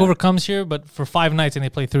 So Vancouver comes here, but for 5 nights, and they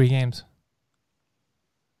play 3 games.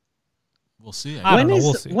 We'll see. I don't know.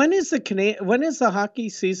 We'll see. When is the hockey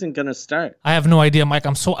season gonna start? I have no idea, Mike.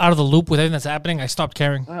 I'm so out of the loop with everything that's happening. I stopped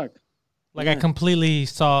caring. Fuck. Like I completely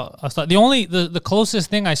saw the closest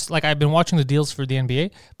thing I've been watching the deals for the NBA,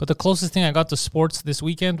 but the closest thing I got to sports this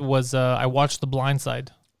weekend was I watched The Blind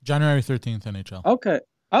Side. January 13th, NHL. Okay.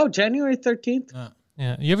 Oh, January 13th.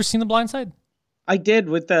 Yeah, you ever seen The Blind Side? I did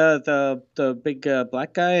with the big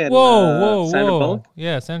black guy and Sandra Bullock.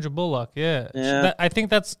 Yeah, Sandra Bullock. Yeah. Yeah. I think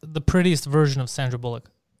that's the prettiest version of Sandra Bullock.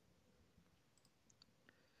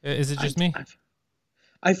 Is it just me?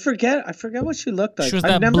 I forget what she looked like. She was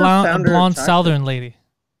I've that never found her blonde attractive. Southern lady.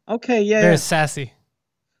 Okay, yeah, Very yeah. sassy.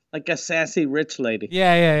 Like a sassy rich lady.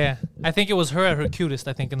 Yeah. I think it was her at her cutest,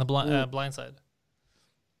 I think, in the Blind Side.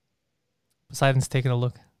 Poseidon's taking a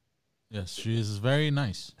look. Yes, she is very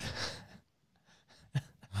nice.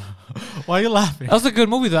 Why are you laughing? That was a good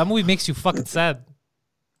movie, though. That movie makes you fucking sad.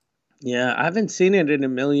 Yeah, I haven't seen it in a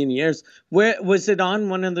million years. Where was it on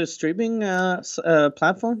one of the streaming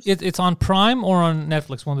platforms? It's on Prime or on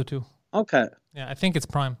Netflix, one of the two. Okay. Yeah, I think it's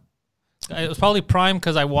Prime. It was probably Prime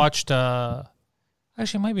because I watched... actually,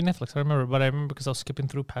 it might be Netflix. I remember, but I remember because I was skipping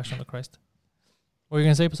through Passion of the Christ. What were you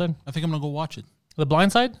going to say, Poseidon? I think I'm going to go watch it. The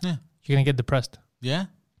Blind Side? Yeah. You're going to get depressed. Yeah?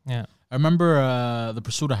 Yeah. I remember The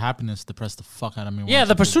Pursuit of Happiness depressed the fuck out of me. Yeah,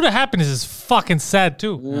 The Pursuit of Happiness is fucking sad,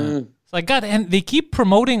 too. It's like, God, and they keep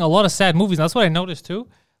promoting a lot of sad movies. That's what I noticed, too.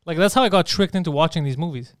 Like, that's how I got tricked into watching these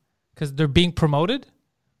movies. Because they're being promoted.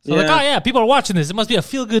 So like, oh, yeah, people are watching this. It must be a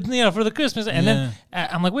feel-good, for the Christmas. And then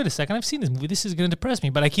I'm like, wait a second. I've seen this movie. This is going to depress me.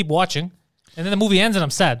 But I keep watching. And then the movie ends and I'm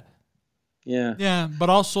sad. Yeah. Yeah, but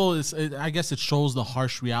also I guess it shows the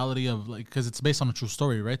harsh reality of like because it's based on a true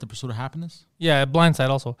story, right? The Pursuit of Happiness. Yeah, Blindside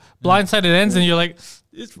also. Blindside, it ends and you're like,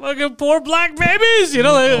 it's fucking poor black babies,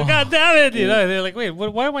 like, God damn it, They're like, wait,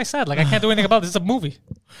 why am I sad? Like I can't do anything about this. It's a movie.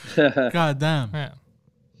 God damn. Yeah.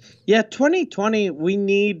 Yeah, 2020, we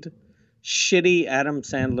need shitty Adam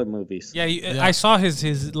Sandler movies. Yeah, I saw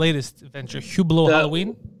his latest venture, Hublot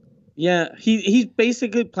Halloween. Yeah, he's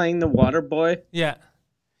basically playing the water boy. Yeah.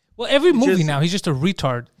 Well, every movie now, he's just a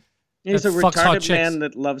retard. He's a fucks hot retarded chicks. man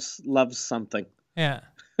that loves something. Yeah.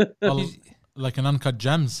 Like an Uncut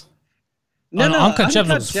Gems. No, Uncut Gems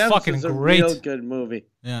was fucking is a great. real good movie.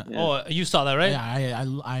 Yeah. Oh, you saw that, right? Yeah,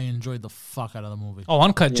 I enjoyed the fuck out of the movie. Oh,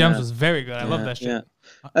 Uncut Gems was very good. I love that shit. Yeah.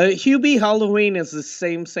 Hubie Halloween is the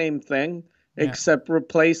same thing, except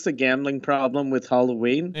replace the gambling problem with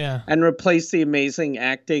Halloween. Yeah. And replace the amazing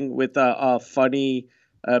acting with a funny,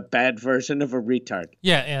 bad version of a retard.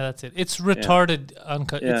 Yeah, that's it. It's retarded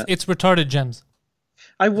Uncut. Yeah. It's retarded Gems.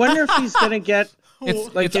 I wonder if he's gonna get.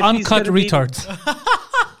 It's if he's uncut gonna be- retards.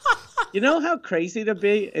 You know how crazy it'd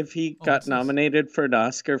be if he got nominated for an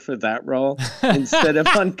Oscar for that role instead of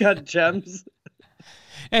Uncut Gems?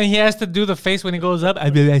 And he has to do the face when he goes up.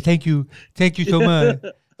 I mean, thank you so much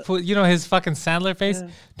for his fucking Sandler face.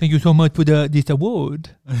 Thank you so much for this award.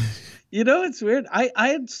 You know, it's weird. I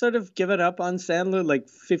had sort of given up on Sandler like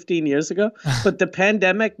 15 years ago, but the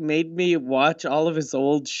pandemic made me watch all of his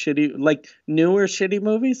old shitty, like newer shitty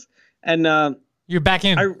movies, and You're back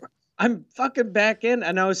in. I'm fucking back in,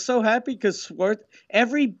 and I was so happy because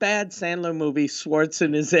every bad Sandler movie,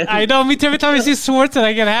 Schwartzen is in. I know. Me too. Every time I see Schwartz,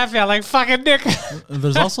 I get happy. I'm like, fucking Nick.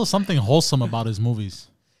 There's also something wholesome about his movies.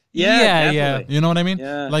 Yeah. definitely. You know what I mean?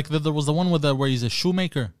 Yeah. Like there was the one with where he's a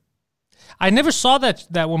shoemaker. I never saw that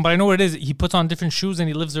one, but I know what it is. He puts on different shoes and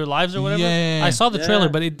he lives their lives or whatever. Yeah. I saw the trailer,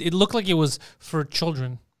 Yeah. but it looked like it was for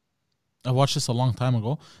children. I watched this a long time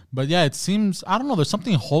ago, but yeah, it seems I don't know. There's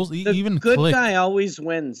something The even good click. guy always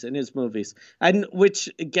wins in his movies, and which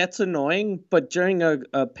gets annoying. But during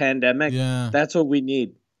a pandemic, Yeah. that's what we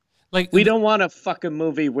need. Like We don't want a fucking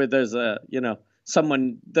movie where there's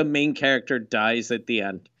someone, the main character dies at the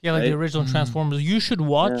end. Yeah, like right? the original Transformers. You should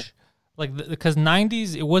watch, because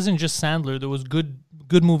 90s, it wasn't just Sandler. There was good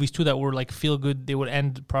movies too that were like feel good. They would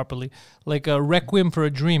end properly. Like Requiem for a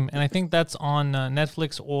Dream. And I think that's on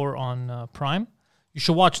Netflix or on Prime. You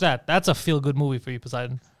should watch that. That's a feel good movie for you,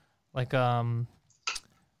 Poseidon. Like,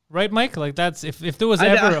 right, Mike? Like that's, if there was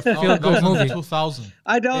ever a feel good movie. 2000.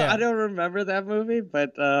 I don't Yeah. I don't remember that movie,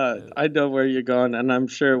 but I know where you're going, and I'm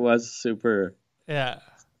sure it was super. Yeah.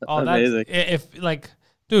 Oh, Amazing. That's, if like,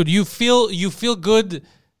 dude, you feel good,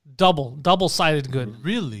 double-sided good.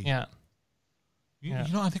 Really? Yeah. You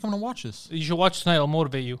know, I think I'm gonna watch this. You should watch tonight. It'll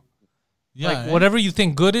motivate you. Yeah. Like whatever you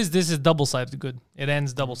think good is, this is double-sided good. It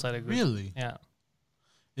ends double-sided good. Really? Yeah.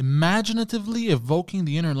 Imaginatively evoking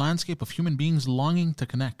the inner landscape of human beings longing to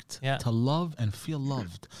connect, Yeah. to love and feel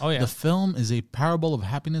loved. Oh, yeah. The film is a parable of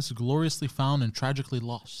happiness gloriously found and tragically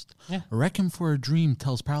lost. Yeah. Requiem for a Dream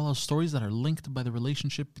tells parallel stories that are linked by the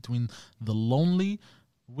relationship between the lonely,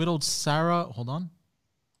 widowed Sarah,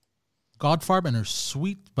 Godfarb, and her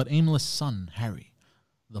sweet but aimless son, Harry.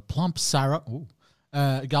 The plump Sarah,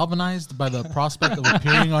 galvanized by the prospect of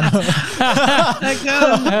appearing on It's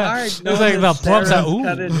like the plumps that, ooh.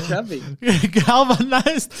 Cut and chubby.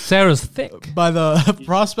 galvanized Sarah's thick. by the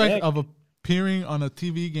prospect thick. of appearing on a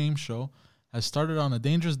TV game show, has started on a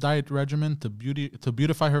dangerous diet regimen to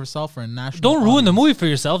beautify herself for a national. Don't ruin the audience. movie for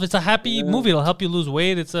yourself. It's a happy movie. It'll help you lose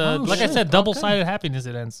weight. It's a Oh, like I shit. said, double-sided happiness.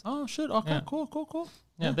 It ends. Oh shit! Okay, cool.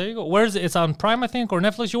 Yeah, there you go. Where is it? It's on Prime, I think, or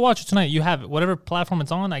Netflix. You watch it tonight. You have it. Whatever platform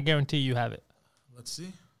it's on, I guarantee you have it. Let's see.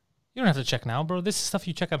 You don't have to check now, bro. This is stuff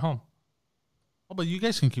you check at home. Oh, but you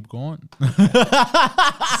guys can keep going.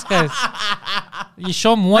 This guy's. You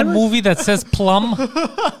show him one movie that says plum.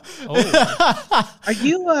 Oh, Are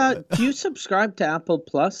you do you subscribe to Apple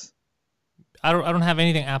Plus? I don't have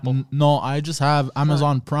anything Apple. No, I just have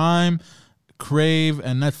Amazon Prime, Crave,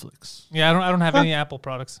 and Netflix. Yeah, I don't have any Apple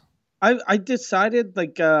products. I decided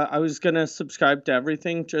I was gonna subscribe to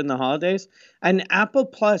everything during the holidays, and Apple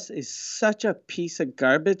Plus is such a piece of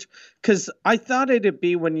garbage. Because I thought it'd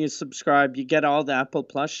be when you subscribe, you get all the Apple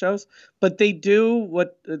Plus shows, but they do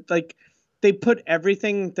what they put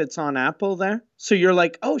everything that's on Apple there, so you're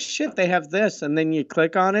like, oh shit, they have this, and then you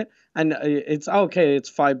click on it, and it's okay. It's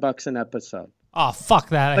 $5 an episode. Oh, fuck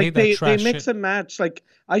that. I hate that trash they mix shit. and match. Like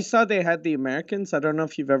I saw they had The Americans. I don't know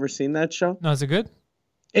if you've ever seen that show. No, is it good?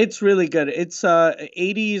 It's really good. It's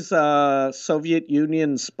 80s Soviet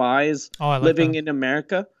Union spies Oh, I like living that. in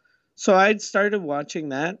America. So I'd started watching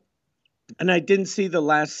that, and I didn't see the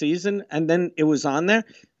last season, and then it was on there,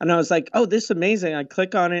 and I was like, oh, this is amazing. I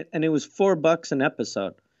click on it, and it was $4 an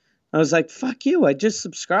episode. I was like, fuck you. I just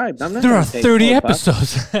subscribed. I'm not There gonna are pay 30 $4.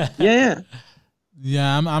 episodes. Yeah.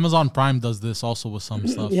 Yeah, Amazon Prime does this also with some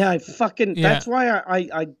stuff. Yeah, I fucking. Yeah. That's why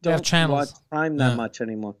I don't channels. watch Prime that Yeah. much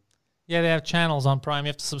anymore. Yeah, they have channels on Prime. You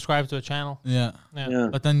have to subscribe to a channel. Yeah. Yeah.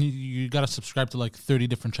 But then you got to subscribe to like 30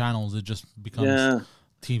 different channels. It just becomes Yeah.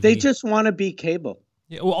 TV. They just want to be cable.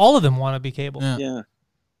 Yeah, well, all of them want to be cable. Yeah. Yeah.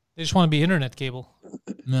 They just want to be internet cable.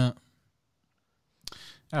 Yeah.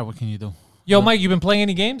 Yeah, what can you do? Yo, Mike, you been playing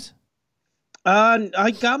any games?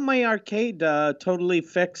 I got my arcade totally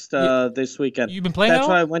fixed this weekend. You been playing That's that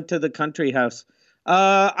why one? I went to the country house.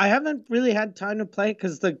 I haven't really had time to play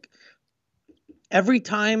because every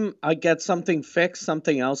time I get something fixed,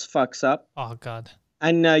 something else fucks up. Oh, God.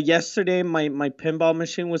 And yesterday, my pinball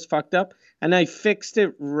machine was fucked up, and I fixed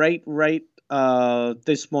it right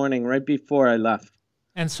this morning, right before I left.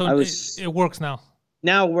 And so I was- it works now.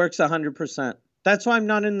 Now it works 100%. That's why I'm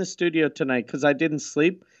not in the studio tonight, because I didn't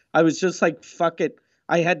sleep. I was just like, fuck it.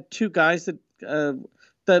 I had two guys that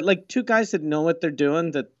know what they're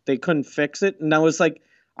doing, that they couldn't fix it. And I was like,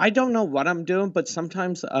 I don't know what I'm doing, but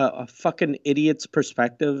sometimes a fucking idiot's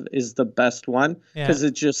perspective is the best one because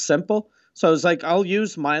it's just simple. So I was like, I'll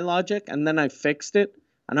use my logic. And then I fixed it.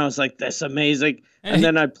 And I was like, that's amazing. And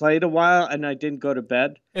then I played a while and I didn't go to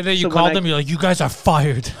bed. And then you So when called I- them, you're like, you guys are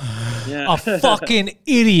fired. Yeah. A fucking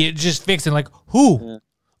idiot just fixing. Like, who?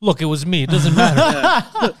 Look, it was me. It doesn't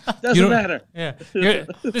matter. Doesn't You don't- matter. Yeah.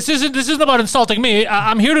 This isn't about insulting me.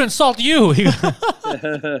 I'm here to insult you.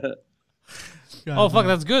 Oh, fuck,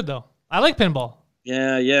 that's good, though. I like pinball.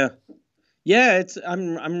 Yeah. Yeah,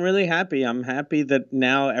 I'm really happy. I'm happy that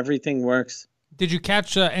now everything works. Did you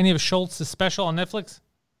catch any of Schultz's special on Netflix?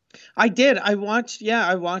 I did. I watched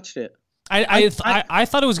it. I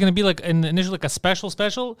thought it was going to be like initially like a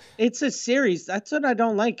special. It's a series. That's what I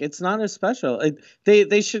don't like. It's not a special.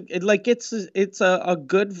 They should it's a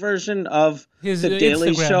good version of His the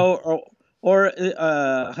Daily Instagram. Show or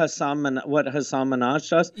what Hassan Minaj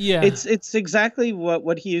does. Yeah. It's exactly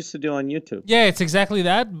what he used to do on YouTube. Yeah, it's exactly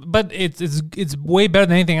that, but it's way better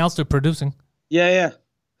than anything else they're producing. Yeah.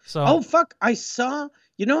 So Oh fuck! I saw.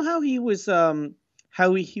 You know how he was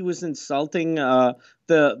he was insulting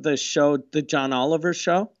the show, the John Oliver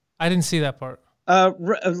show. I didn't see that part.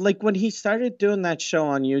 Like when he started doing that show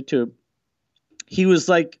on YouTube, he was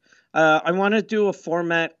like, I want to do a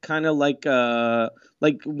format kind of like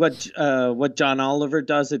what John Oliver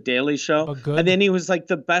does at Daily Show. But good. And then he was like,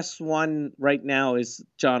 the best one right now is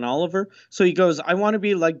John Oliver. So he goes, I want to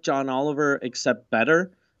be like John Oliver except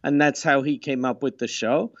better. And that's how he came up with the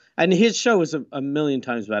show. And his show is a million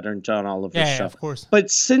times better than John Oliver's show. Yeah, of course. But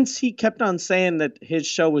since he kept on saying that his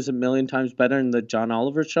show was a million times better than the John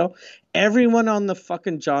Oliver show, everyone on the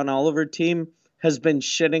fucking John Oliver team has been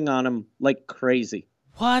shitting on him like crazy.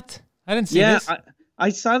 What? I didn't see this. I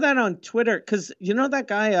saw that on Twitter because you know that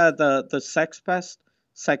guy, the sex pest,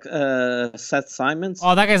 Seth Simons.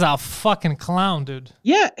 Oh, that guy's a fucking clown, dude.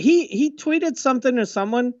 Yeah, he tweeted something to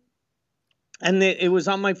someone, and it was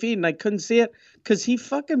on my feed, and I couldn't see it because he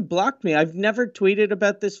fucking blocked me. I've never tweeted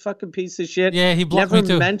about this fucking piece of shit. Yeah, he blocked never me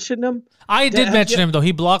too. Mentioned him. I did mention him though.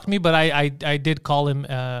 He blocked me, but I did call him.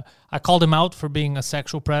 I called him out for being a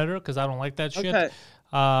sexual predator because I don't like that shit. Okay.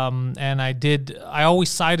 And I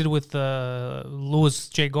always sided with Luis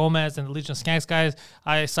J. Gomez and the Legion of Skanks guys.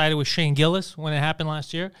 I sided with Shane Gillis when it happened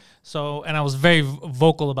last year. So, and I was very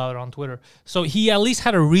vocal about it on Twitter. So he at least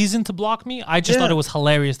had a reason to block me. I just thought it was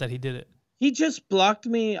hilarious that he did it. He just blocked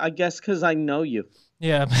me, I guess, because I know you.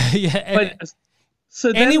 Yeah, yeah. But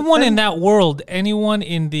so anyone in that world, anyone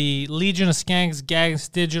in the Legion of Skanks, Gags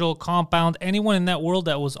Digital Compound, anyone in that world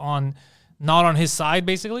that was not on his side,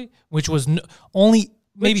 basically, which was only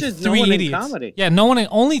maybe three idiots. Yeah,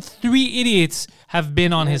 only 3 idiots have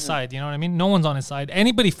been on his side. You know what I mean? No one's on his side.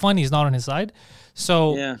 Anybody funny is not on his side.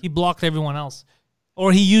 So he blocked everyone else,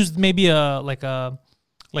 or he used maybe a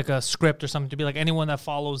script or something to be like, anyone that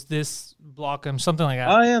follows this, block him, something like that.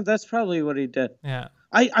 Oh yeah, that's probably what he did. Yeah,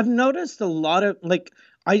 I've noticed a lot of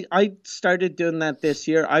I started doing that this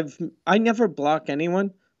year. I never block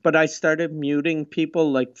anyone, but I started muting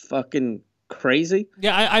people like fucking crazy.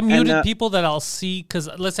 Yeah, I muted people that I'll see because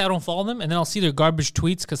let's say I don't follow them, and then I'll see their garbage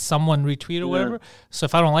tweets because someone retweeted or whatever. So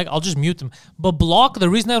if I don't like, I'll just mute them. But block, the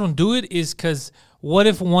reason I don't do it is because what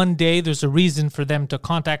if one day there's a reason for them to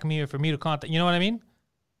contact me or for me to contact? You know what I mean?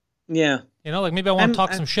 Yeah. You know, like maybe I want to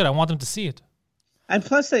talk some shit. I want them to see it. And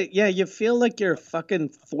plus, you feel like you're fucking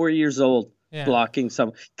 4 years old blocking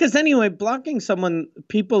someone. Because anyway, blocking someone,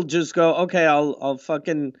 people just go, okay,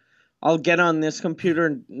 I'll get on this computer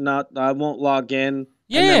and I won't log in.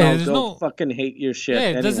 Yeah, and then I'll go fucking hate your shit.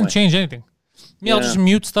 Yeah, it doesn't change anything. Yeah, I'll just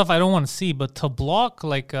mute stuff I don't want to see. But to block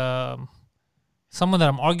like someone that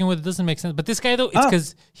I'm arguing with, it doesn't make sense. But this guy though, it's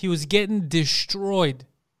because he was getting destroyed.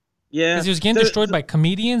 Yeah, because he was getting destroyed by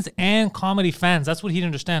comedians and comedy fans. That's what he didn't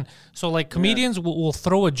understand. So, like, comedians will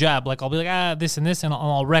throw a jab. Like, I'll be like, this and this, and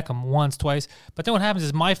I'll wreck them once, twice. But then what happens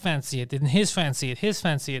is my fans see it, and his fans see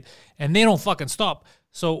it, and they don't fucking stop.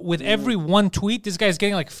 So, with every one tweet, this guy's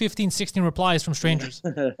getting like 15, 16 replies from strangers.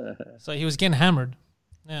 So, he was getting hammered.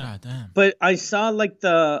 Yeah. God damn. But I saw like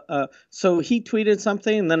so he tweeted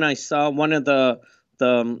something, and then I saw one of the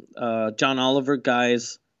John Oliver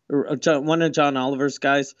guys, or one of John Oliver's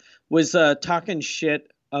guys, was talking shit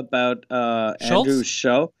about Andrew's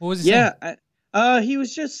show. What was he saying? He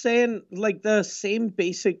was just saying like the same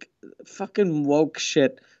basic fucking woke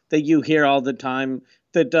shit that you hear all the time.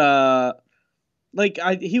 That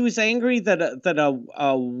he was angry that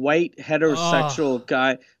a white heterosexual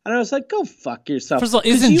guy, and I was like, go fuck yourself. First of all,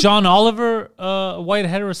 isn't John Oliver a white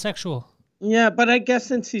heterosexual? Yeah, but I guess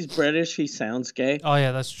since he's British, he sounds gay. Oh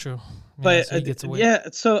yeah, that's true. Yeah, But so he gets away.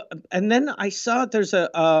 so and then I saw there's there's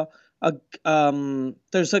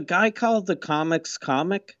a guy called the Comics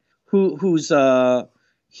Comic who's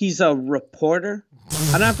he's a reporter,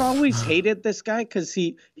 and I've always hated this guy because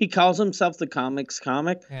he calls himself the Comics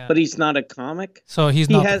Comic, but he's not a comic. So he's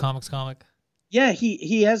not the Comics Comic. Yeah,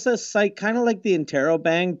 he has a site kind of like the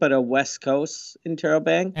Interrobang, but a West Coast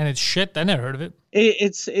Interrobang. And it's shit. I never heard of it.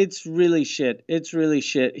 It's really shit. It's really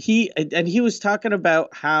shit. He was talking about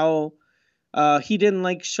how he didn't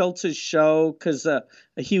like Schultz's show because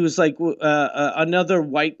he was like another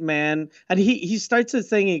white man. And he starts a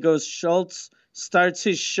thing. He goes, Schultz starts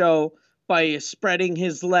his show by spreading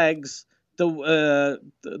his legs the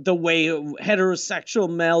way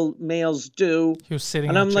heterosexual males do. He was sitting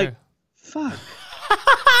and in I'm a chair. like, fuck.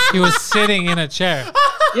 He was sitting in a chair.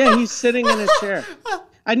 Yeah, he's sitting in a chair.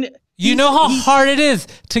 You know how hard it is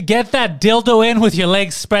to get that dildo in with your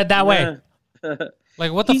legs spread that way?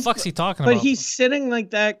 Like, what the fuck's he talking about? But he's sitting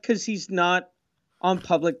like that because he's not on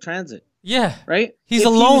public transit. Yeah. Right? He's If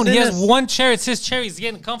alone. was He in has one chair. It's his chair. He's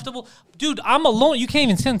getting comfortable. Dude, I'm alone. You can't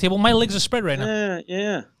even sit on the table. My legs are spread right now.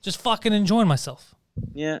 Yeah. Just fucking enjoying myself.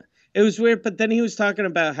 Yeah. It was weird. But then he was talking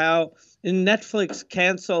about how Netflix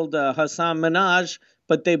canceled Hassan Minaj,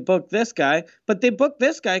 but they booked this guy. But they booked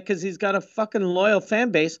this guy because he's got a fucking loyal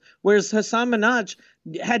fan base, whereas Hassan Minaj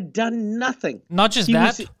had done nothing. Not just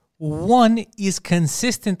that. One is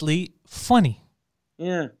consistently funny.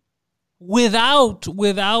 Yeah. Without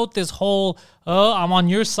this whole, I'm on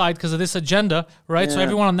your side because of this agenda, right? So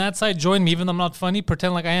everyone on that side join me, even though I'm not funny,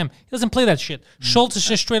 pretend like I am. He doesn't play that shit. Schultz is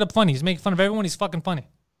just straight up funny. He's making fun of everyone. He's fucking funny.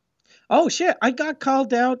 Oh, shit. I got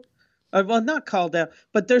called out. Well, not called out,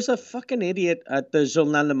 but there's a fucking idiot at the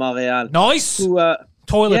Journal de Montréal. Nice. Who,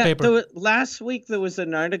 toilet paper. Last week, there was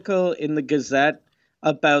an article in the Gazette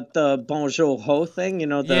about the Bonjour Ho thing,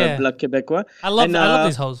 the Bloc Québécois. I love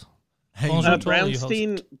these hoes.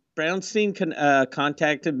 Brownstein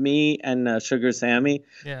contacted me and Sugar Sammy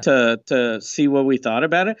to see what we thought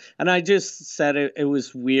about it. And I just said it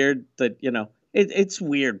was weird that, it's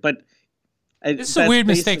weird, but... It's a weird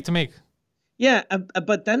mistake to make. Yeah,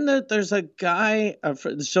 but then there's a guy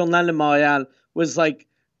for the Journal de Montréal was like,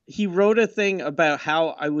 he wrote a thing about how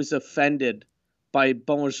I was offended by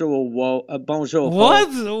Bonjour Bonjour. What?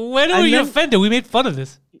 When were you offended? We made fun of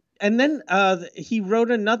this. And then he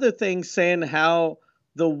wrote another thing saying how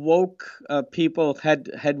the woke people had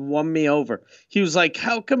won me over. He was like,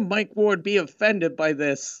 how can Mike Ward be offended by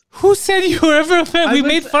this? Who said you were ever offended? We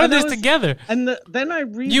made fun of this together. And then I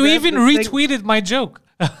read. You even retweeted my joke.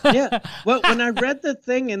 Yeah. Well, when I read the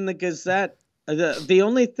thing in the Gazette, the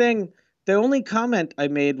only comment I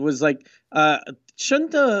made was like,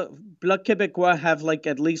 shouldn't the Bloc Québécois have like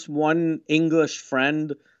at least one English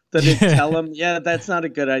friend that'd tell him, yeah, that's not a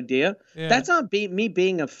good idea. Yeah. That's not me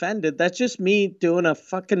being offended. That's just me doing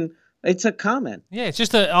it's a comment. Yeah, it's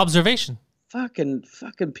just an observation. Fucking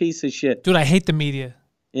piece of shit. Dude, I hate the media.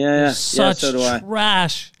 Yeah. Such so do I.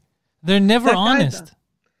 Trash. They're never honest.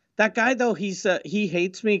 That guy, though, he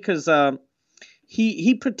hates me because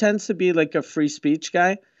he pretends to be like a free speech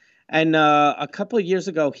guy. And a couple of years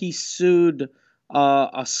ago, he sued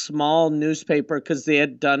a small newspaper because they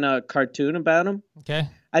had done a cartoon about him. Okay.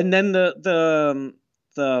 And then the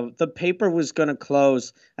paper was going to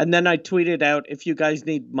close. And then I tweeted out, if you guys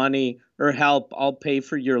need money or help, I'll pay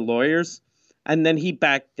for your lawyers. And then he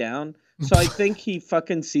backed down. So I think he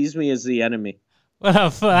fucking sees me as the enemy.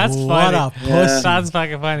 That's funny. What a pussy. That's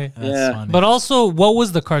fucking funny. Yeah. Funny. But also, what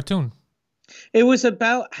was the cartoon? It was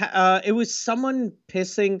about, it was someone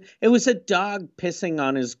pissing. It was a dog pissing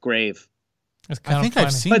on his grave. I think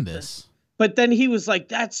I've seen this. But then he was like,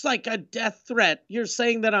 that's like a death threat. You're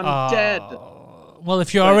saying that I'm dead. Well,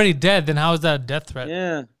 if you're already dead, then how is that a death threat?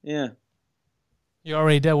 Yeah. You're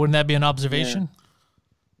already dead. Wouldn't that be an observation? Yeah.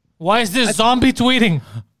 Why is this zombie tweeting?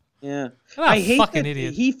 Yeah. I hate fucking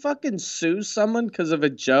idiot. He fucking sues someone because of a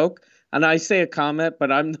joke, and I say a comment,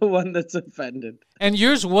 but I'm the one that's offended. And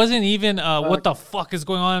yours wasn't even what the fuck is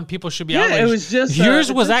going on? People should be outraged. Yeah, it was just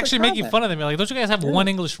yours was actually making fun of them. You're like, don't you guys have one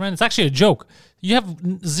English friend? It's actually a joke. You have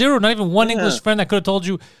zero, not even one English friend that could have told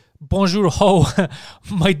you Bonjour Ho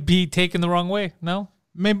might be taken the wrong way. No?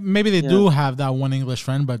 Maybe they do have that one English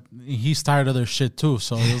friend, but he's tired of their shit too.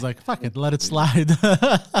 So he was like, fuck it, let it slide.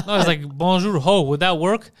 No, it's like, Bonjour Ho, would that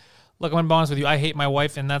work? Look, I'm going to be honest with you. I hate my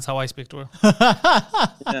wife, and that's how I speak to her.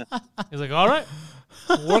 Yeah. He's like, all right.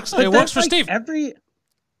 It works for Steve.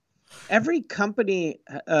 Every company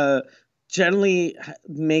generally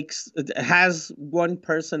has one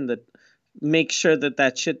person that makes sure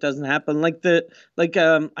that shit doesn't happen.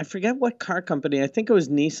 I forget what car company. I think it was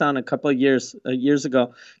Nissan a couple of years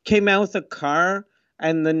ago. Came out with a car,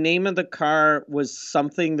 and the name of the car was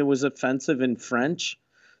something that was offensive in French.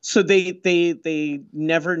 So they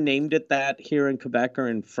never named it that here in Quebec or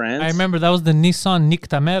in France. I remember that was the Nissan Nick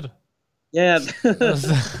ta mère. Yeah,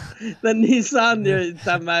 the Nissan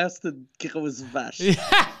ta mère, c'est grosse vache.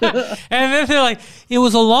 Yeah. And then they're like, it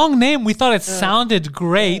was a long name. We thought it sounded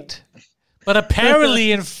great, but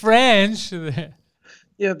apparently in French.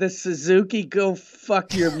 Yeah, the Suzuki go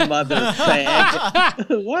fuck your mother bag.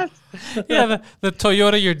 What? Yeah, the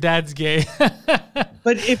Toyota, your dad's gay.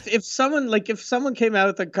 But if someone came out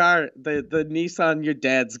with a car, the Nissan, your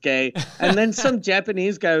dad's gay, and then some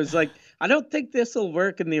Japanese guy was like, I don't think this will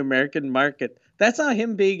work in the American market. That's not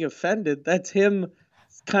him being offended. That's him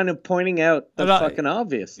kind of pointing out the fucking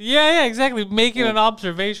obvious. Yeah, exactly. Making an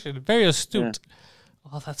observation. Very astute.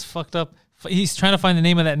 Yeah. Oh, that's fucked up. He's trying to find the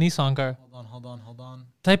name of that Nissan car. Hold on.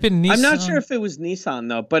 Type in Nissan. I'm not sure if it was Nissan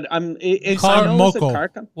though, but it's Car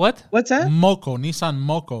Moko. What? What's that? Moko, Nissan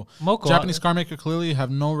Moko. Moko. Japanese car maker clearly have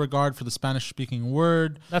no regard for the Spanish-speaking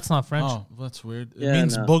word. That's not French. Oh, that's weird. It Yeah,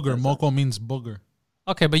 means no, booger. Moko means booger.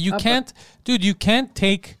 Okay, but you can't, dude. You can't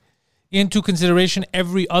take into consideration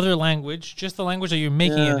every other language, just the language that you're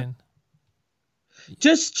making it in.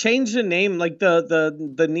 Just change the name, like the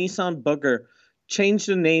Nissan Booger. Change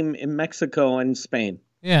the name in Mexico and Spain.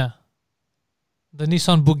 Yeah. The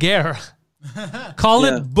Nissan Bugger. Call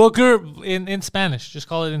it booger in Spanish. Just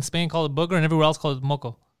call it in Spain, call it booger, and everywhere else call it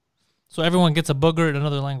moco. So everyone gets a booger in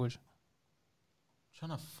another language. I'm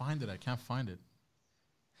trying to find it. I can't find it.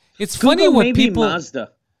 It's Google funny what maybe people...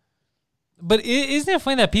 Mazda. But isn't it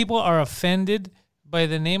funny that people are offended by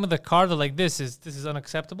the name of the car? They're like, this is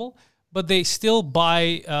unacceptable. But they still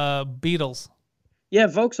buy Beetles. Yeah,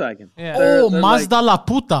 Volkswagen. Yeah. Oh, They're Mazda La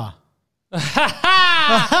Puta. Is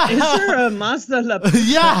there a Mazda La Puta?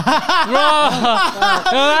 Yeah.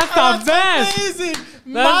 That's the best. Amazing.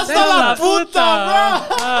 That's Mazda La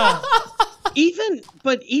Puta, bro.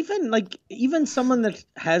 Even someone that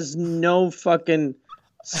has no fucking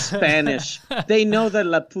Spanish, they know that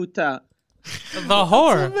La Puta. The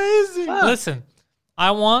whore. Amazing. Listen,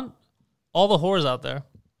 I want all the whores out there.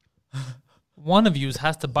 One of you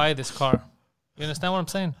has to buy this car. You understand what I'm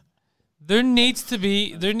saying? There needs to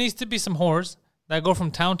be some whores that go from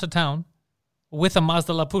town to town with a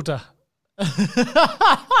Mazda La Puta. It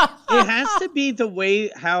has to be the way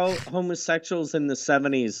how homosexuals in the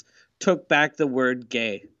 70s took back the word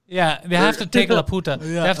gay. Yeah, they have to take La Puta.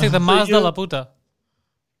 They have to take the Mazda La Puta.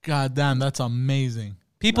 God damn, that's amazing.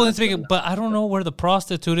 People need to speak, but I don't know where the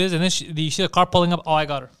prostitute is. And then you see the car pulling up. Oh, I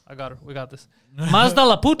got her. We got this. Mazda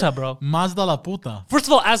La Puta, bro. Mazda La Puta. First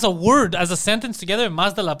of all, as a word, as a sentence together,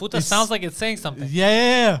 Mazda La Puta sounds like it's saying something.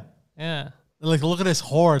 Yeah. Yeah. Like, look at this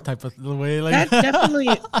whore type of the way. Like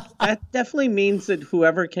That definitely means that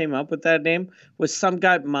whoever came up with that name was some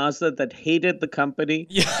guy at Mazda that hated the company.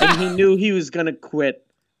 Yeah. And he knew he was going to quit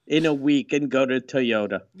in a week and go to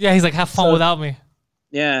Toyota. Yeah, he's like, have fun without me.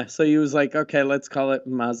 Yeah, so he was like, okay, let's call it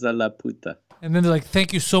Mazda La Puta. And then they're like,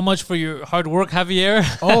 thank you so much for your hard work, Javier.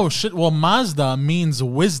 Oh, shit. Well, Mazda means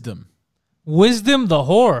wisdom. Wisdom, the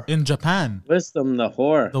whore. In Japan. Wisdom, the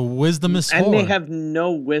whore. The wisdom is and whore. they have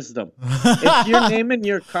no wisdom. If you're naming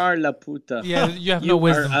your car La Puta, Yeah, you have no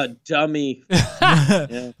wisdom. You are a dummy.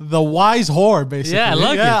 The wise whore, basically. Yeah, I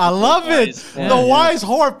like it. I love it. Wise The whore. wise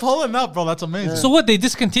whore pulling up, bro. That's amazing. So what, they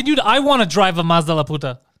discontinued? I want to drive a Mazda La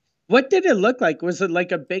Puta. What did it look like? Was it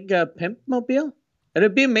like a big pimp mobile?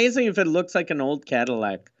 It'd be amazing if it looks like an old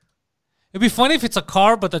Cadillac. It'd be funny if it's a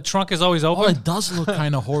car, but the trunk is always Oh, open. it does look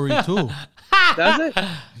kind of hoary, too. Does it?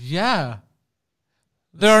 Yeah.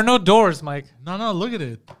 There are no doors, Mike. No, look at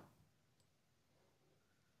it.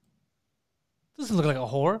 Doesn't look like a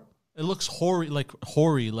whore. It looks hoary. It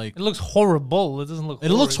looks horrible. It doesn't look. It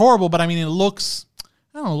looks horrible, but I mean, it looks,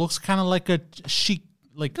 I don't know, it looks kind of like a chic,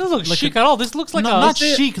 like. It doesn't look like chic at all. This looks like not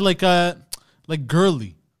chic, like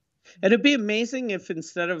girly. It'd be amazing if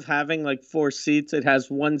instead of having like 4 seats, it has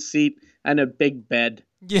 1 seat and a big bed.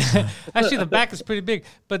 Yeah, actually, the back is pretty big,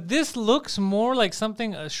 but this looks more like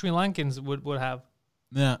something Sri Lankans would have.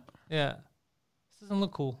 Yeah. Yeah, this doesn't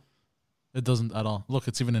look cool. It doesn't at all. Look,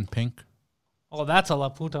 it's even in pink. Oh, that's a La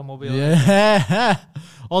Puta mobile. Yeah.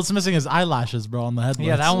 All it's missing is eyelashes, bro, on the headlights.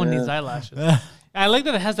 Yeah, that one needs eyelashes. I like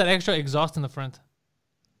that it has that extra exhaust in the front.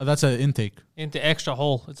 That's an intake. Into extra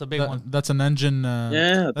hole. It's a big one. That's an engine.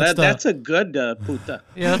 That's a good puta.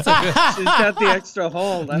 Yeah, that's a good. She's got the extra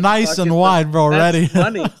hole. That's nice and fucking- wide, bro. That's Ready.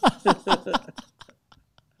 funny.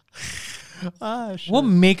 Shit. What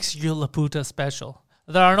makes your La Puta special?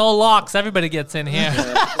 There are no locks. Everybody gets in here.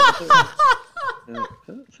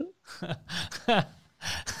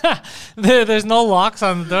 There's no locks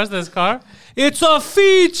on the doors of this car. It's a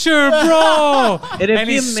feature, bro. It'd And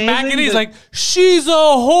be he's amazing smacking. He's to- like, she's a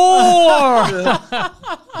whole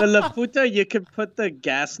The La Puta, you can put the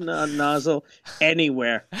gas nozzle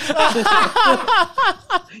anywhere.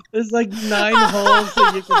 There's like 9 holes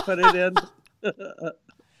that you can put it in.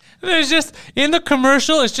 There's just in the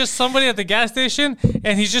commercial. It's just somebody at the gas station,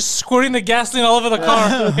 and he's just squirting the gasoline all over the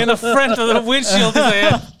car in the front of the windshield. He's like,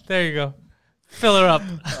 yeah, there you go. fill her up.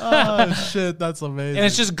 Oh shit, that's amazing. And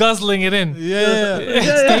it's just guzzling it in. yeah,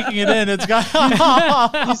 it's taking it in. It's got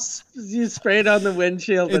You spray it on the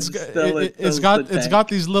windshield and still it's got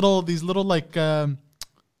these little like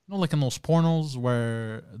like in those pornos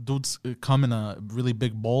where dudes come in a really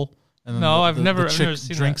big bowl and then No, I've never chick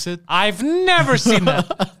seen drinks that. it. I've never seen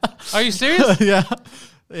that. Are you serious? Yeah.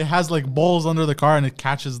 It has like bowls under the car and it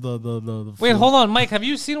catches the Wait, food. hold on, Mike. Have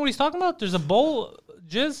you seen what he's talking about? There's a bowl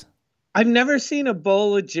jizz. I've never seen a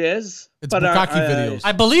bowl of jizz. It's but bukkake videos.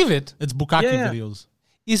 I believe it. It's bukkake Yeah. videos.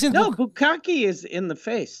 Isn't No, bukkake is in the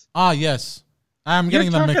face. Ah, yes. I'm You're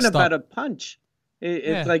getting them talking mixed about up. a punch. It's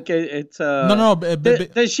Yeah. like it's a No.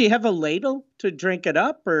 Does she have a ladle to drink it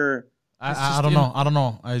up, or I don't know. I don't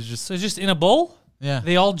know. I just so? Just in a bowl? yeah.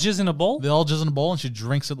 They all jizz in a bowl? They all jizz in a bowl and she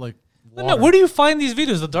drinks it like water. No, where do you find these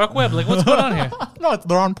videos? The dark web? Like, what's going on here? No,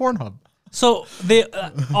 they're on Pornhub. So they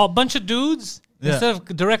a bunch of dudes Yeah. instead of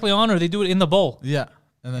directly on her, they do it in the bowl. Yeah,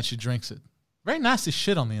 and then she drinks it. Very nasty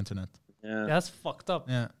shit on the internet. Yeah, that's fucked up.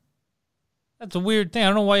 Yeah. That's a weird thing. I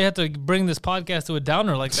don't know why you had to bring this podcast to a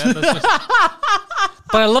downer like that. That's just-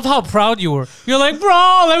 but I love how proud you were. You're like,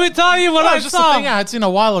 bro, let me tell you what I It's just a saw. thing I had seen a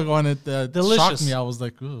while ago and it Delicious. shocked me. I was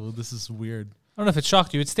like, ooh, this is weird. I don't know if it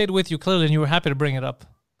shocked you. It stayed with you clearly, and you were happy to bring it up.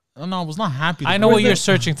 Oh, no, I was not happy. I know what you're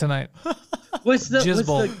searching tonight. was the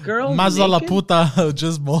Jizz girl Mazza la naked? puta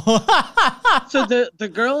jizbo. So the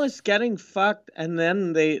girl is getting fucked, and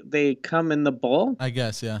then they come in the bowl. I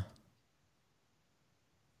guess, yeah.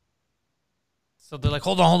 So they're like,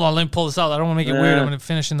 hold on, let me pull this out. I don't want to make it weird. I'm going to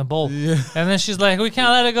finish in the bowl. Yeah. And then she's like, we can't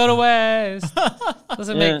let it go to waste.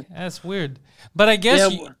 Doesn't make, that's weird. But I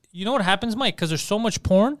guess, Yeah. you know what happens, Mike? Because there's so much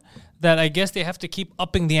porn that I guess they have to keep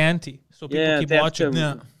upping the ante. So people keep they have watching. to-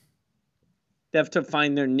 Yeah. They have to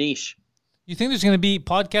find their niche. You think there's going to be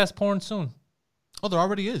podcast porn soon? Oh, there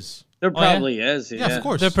already is. There yeah? probably is. Yeah, of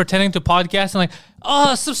course. They're pretending to podcast and like,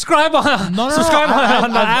 oh, subscribe on, No, subscribe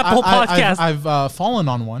on the Apple podcast. I've fallen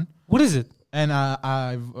on one. What is it? And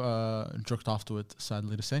I've jerked off to it,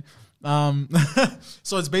 sadly to say.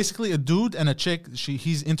 So it's basically a dude and a chick.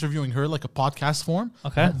 He's interviewing her like a podcast form.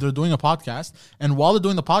 Okay. They're doing a podcast. And while they're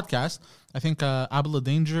doing the podcast, I think Abla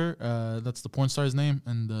Danger, that's the porn star's name.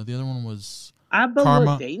 And the other one was Abla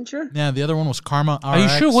Karma. Danger? Yeah, the other one was Karma RX. Are you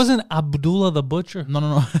sure it wasn't Abdullah the Butcher?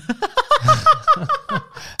 No.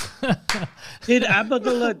 Did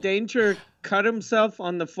Abdullah Danger cut himself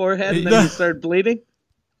on the forehead and then he started bleeding?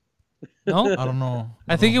 No? I don't know.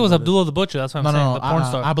 I think it was Abdullah the Butcher. That's what I'm saying. The porn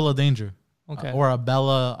star. Abla Danger. Okay. Or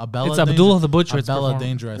Abella It's Danger. Abdullah the Butcher, it's Abella performed.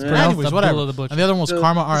 Danger. It's But pronounced anyways, Abdullah whatever. the Butcher. And the other one was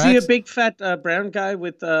Karma RX. Is he a big fat brown guy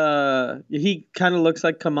with he kind of looks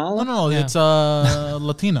like Kamala? No. Yeah. It's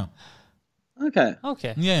Latina. Okay.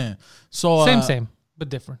 Okay. Yeah. So Same, but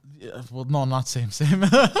different. Yeah, well, no, not same.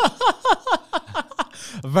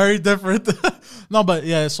 Very different. No, but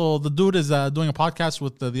yeah. So the dude is doing a podcast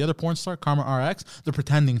with the other porn star, Karma RX. They're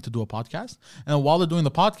pretending to do a podcast, and while they're doing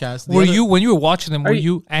the podcast, When you were watching them, were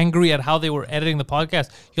you angry at how they were editing the podcast?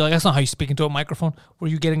 You're like, that's not how you speak into a microphone. Were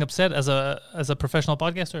you getting upset as a professional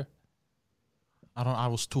podcaster? I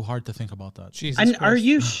was too hard to think about that. Jesus And are Christ.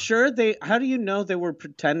 you sure how do you know they were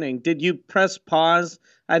pretending? Did you press pause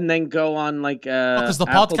and then go on like Because the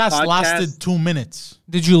Apple podcast Podcast? lasted 2 minutes.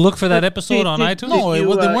 Did you look for that episode did- on did- iTunes? No,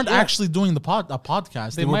 you, they weren't yeah. actually doing a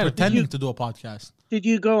podcast. They were might have. Did pretending you- to do a podcast. Did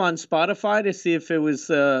you go on Spotify to see if it was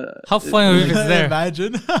How funny if it's there?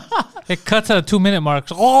 Imagine. It cuts at a 2-minute mark.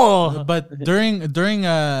 So, oh, But during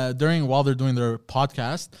while they're doing their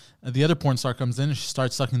podcast, the other porn star comes in and she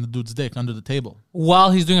starts sucking the dude's dick under the table.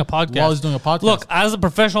 while he's doing a podcast. While he's doing a podcast. Look, as a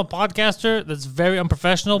professional podcaster, that's very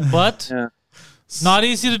unprofessional, but Yeah. not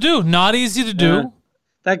easy to do. Not easy to do. Yeah.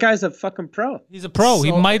 That guy's a fucking pro. He's a pro.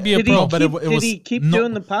 he So- might be a Did he pro. but keep, it did was he keep no-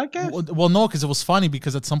 doing the podcast? Well, no, because it was funny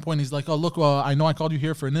because at some point he's like, "Oh, look, I know I called you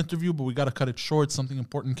here for an interview, but we got to cut it short. Something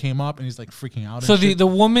important came up," and he's like freaking out. So and shit. the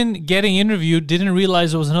woman getting interviewed didn't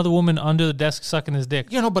realize there was another woman under the desk sucking his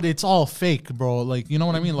dick. you know, but it's all fake, bro. Like, you know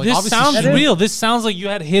what I mean? Like, This obviously sounds she- real. This sounds like you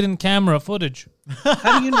had hidden camera footage.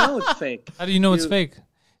 How do you know it's fake? How do you know it's You- fake?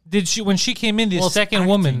 Did she when she came in, the Well, it's second acting,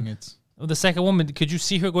 woman, It's the second woman, could you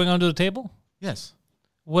see her going under the table? yes,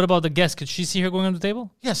 What about the guest? Could she see her going under the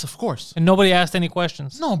table? yes, of course. And nobody asked any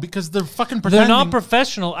questions. No, because they're fucking They're pretending. not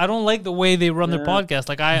professional. I don't like the way they run their podcast.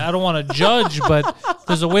 Like I don't want to judge, but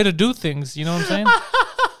there's a way to do things. You know what I'm saying?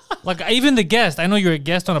 Like even the guest. I know you're a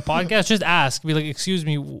guest on a podcast. Just ask. Be like, excuse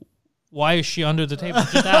me, why is she under the table?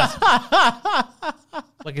 Just ask.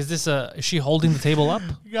 Like, is she holding the table up?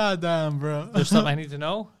 God damn, bro. There's something I need to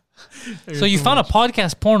know. So you found a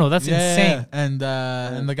podcast porno. That's insane. And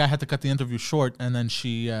the guy had to cut the interview short, and then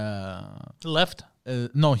she Left.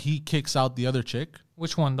 no, he kicks out the other chick.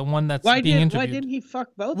 Which one? The one that's Why being interviewed. Why didn't he fuck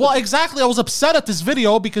both? Well, of them? exactly. I was upset at this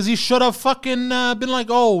video because he should have fucking been like,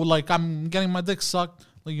 "Oh, like I'm getting my dick sucked.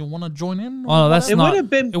 Like you want to join in?" Oh, that's It not. would have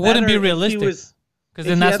been. It wouldn't be better if he realistic. was- Because if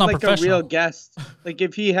then he that's had, not like professional. a real guest. Like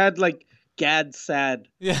if he had like Gad Sad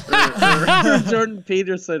Yeah. or Jordan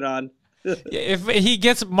Peterson on. If he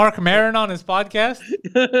gets Mark Maron on his podcast,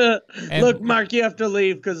 Look, Mark, you have to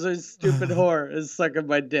leave because this stupid whore is sucking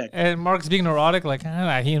my dick. and Mark's being neurotic, like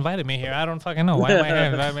he invited me here. I don't fucking know. Why am I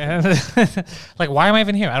here? Like, why am I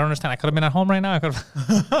even here? I don't understand. I could have been at home right now. I could.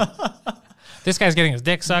 This guy's getting his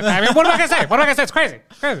dick sucked. I mean, what am I gonna say? What am I gonna say? It's crazy.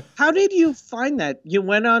 It's crazy. How did you find that? You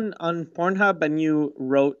went on Pornhub and you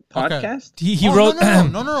wrote podcast? He Oh, wrote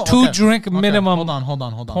no. two Okay. drink Okay, minimum Hold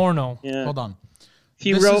on. porno. Yeah. Hold on.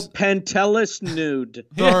 He This wrote is- Pantelis nude.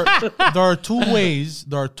 There are two ways.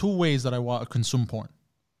 There are two ways that I consume porn.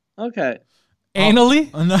 Okay. Anally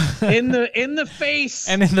In the face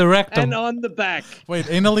and in the rectum. and on the back. Wait,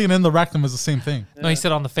 anally and in the rectum is the same thing. No, he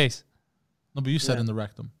said on the face. No, but you said in the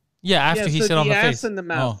rectum. Yeah, after he so said on the ass face. and the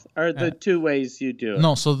mouth are the two ways you do it.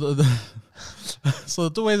 No, so so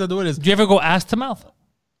the two ways I do it is Do you ever go ass to mouth?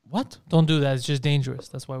 what? Don't do that. It's just dangerous.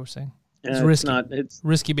 That's why we're saying Yeah, it's risky. It's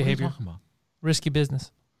Risky What are you behavior. talking about? Risky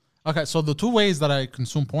business. Okay, so the two ways that I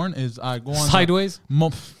consume porn is I go on Sideways.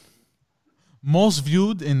 most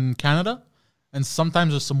viewed in Canada, and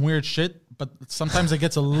sometimes there's some weird shit, but sometimes it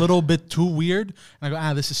gets a little bit too weird, and I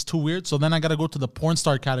go, this is too weird. So then I gotta go to the porn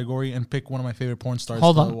star category and pick one of my favorite porn stars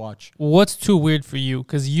Hold to on. watch. What's too weird for you?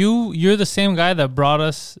 Because you're the same guy that brought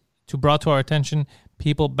to our attention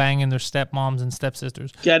people banging their stepmoms and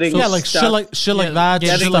stepsisters. getting Yeah, like stuck. shit like that.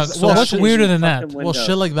 getting shit stuck. like, Well, what's shit- weirder than that? fucking Well, windows.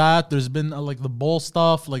 shit like that. There's been like the bowl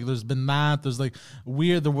stuff. Like there's been that. There's like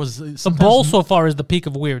weird. There was The sometimes- bowl so far is the peak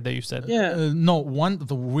of weird that you said. Yeah. no,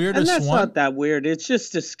 the And weirdest that's one. not that weird. It's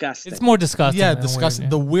just disgusting. It's more disgusting. Yeah, than disgusting.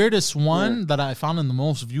 Weird, The weirdest one that I found in the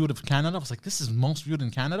most viewed of Canada, I was like, this is most viewed in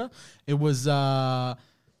Canada. It was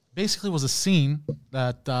basically was a scene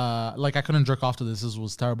that like I couldn't jerk off to this. This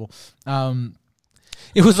was terrible.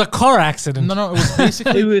 It was a car accident. No, it was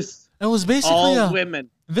basically it was basically all women.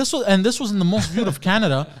 this was in the most viewed of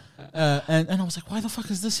Canada, and I was like, why the fuck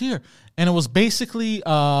is this here? And it was basically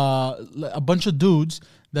a bunch of dudes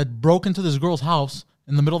that broke into this girl's house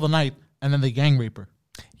in the middle of the night, and then they gang rape her.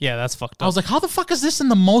 Yeah, that's fucked up. I was like, how the fuck is this in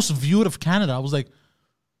the most viewed of Canada? I was like,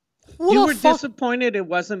 what You the were fuck? disappointed it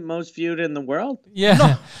wasn't most viewed in the world?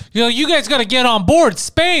 yeah. You guys got to get on board.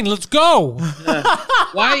 Spain, let's go.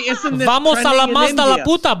 Why isn't this Vamos a la trending in más a la India?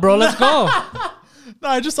 puta, bro. Let's go. No,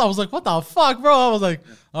 I was like, what the fuck, bro? I was like,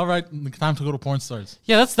 all right, time to go to porn stars.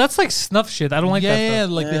 Yeah, that's like snuff shit. I don't like that Yeah,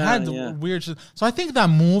 stuff. like they had Yeah. weird shit. So I think that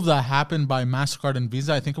move that happened by MasterCard and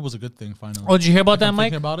Visa, I think it was a good thing finally. Oh, did you hear about that, I'm Mike?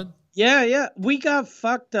 thinking about it. Yeah. We got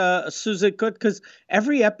fucked, Suzy Good, because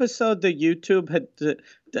every episode that YouTube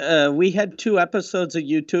had, we had 2 episodes that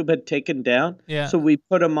YouTube had taken down. Yeah. So we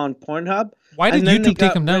put them on Pornhub. Why did and then YouTube they take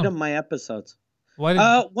got them rid down? of my episodes. Why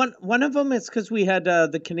did One of them is because we had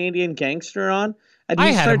the Canadian gangster on. And I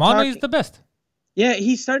he had started him on? talking- He's the best. Yeah,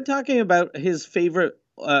 he started talking about his favorite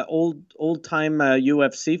old time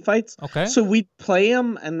UFC fights. Okay. So we'd play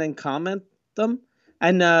them and then comment them,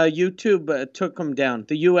 and YouTube took them down.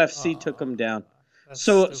 The UFC took them down.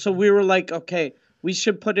 So we were like, okay, we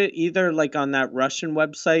should put it either like on that Russian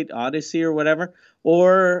website, Odyssey or whatever,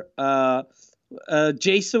 or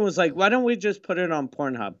Jason was like, why don't we just put it on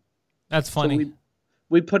Pornhub? That's funny. So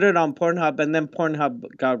we put it on Pornhub, and then Pornhub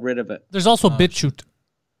got rid of it. There's also BitChute.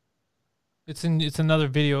 It's another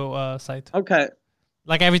video site. Okay.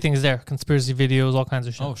 Like everything's there. Conspiracy videos, all kinds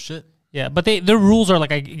of shit. Oh shit. Yeah, but their rules are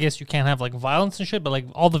like, I guess you can't have like violence and shit, but like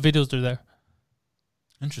all the videos are there.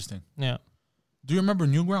 Interesting. Yeah. Do you remember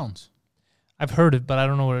Newgrounds? I've heard it, but I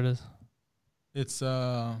don't know what it is. It's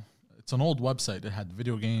an old website. It had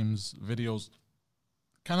video games, videos,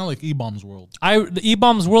 kind of like E-Bombs World. The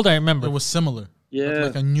E-Bombs World, I remember. It was similar. Yeah.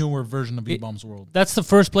 Like a newer version of E-Bombs World. That's the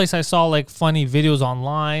first place I saw like funny videos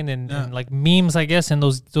online and like memes, I guess, and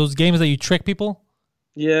those games that you trick people.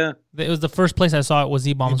 Yeah. It was the first place I saw it was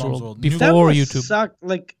E-Bombs E-Bombs World World. before That must YouTube. suck.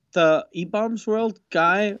 Like the E-Bombs World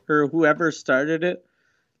guy or whoever started it,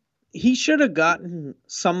 he should have gotten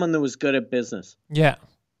someone that was good at business. Yeah.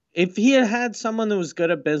 If he had had someone that was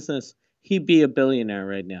good at business, he'd be a billionaire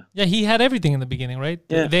right now. Yeah, he had everything in the beginning, right?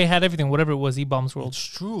 Yeah. They had everything, whatever it was, E-Bombs World. It's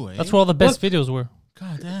true, eh? That's where all the best videos were.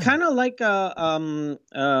 God damn. Kind of like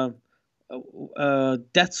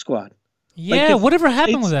Death Squad. Yeah, if whatever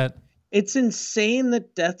happened it's- with that? It's insane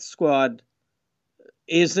that Death Squad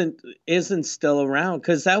isn't still around,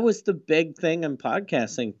 because that was the big thing in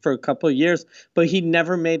podcasting for a couple of years, but he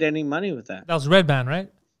never made any money with that. That was Red Band, right?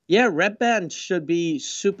 Yeah, Red Band should be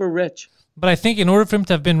super rich. But I think in order for him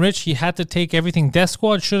to have been rich, he had to take everything Death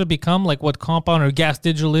Squad should have become, like what Compound or Gas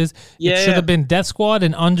Digital is. Yeah, it should have been Death Squad,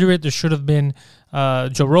 and under it there should have been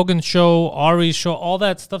Joe Rogan's show, Ari's show. All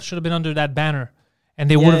that stuff should have been under that banner, and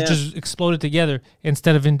they would have just exploded together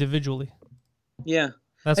instead of individually. Yeah,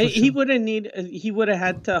 That's Hey, what he would have He would have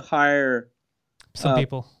had to hire some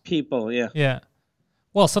people. People, yeah. Yeah.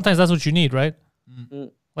 Well, sometimes that's what you need, right?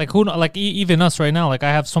 Like even us right now. Like I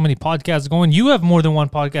have so many podcasts going. You have more than one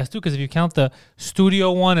podcast too, because if you count the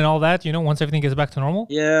studio one and all that, once everything gets back to normal,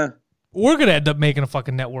 Yeah, we're gonna end up making a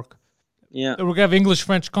fucking network. yeah. We're gonna have English,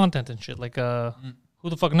 French content and shit. Like, who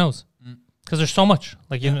the fuck knows? Because there's so much.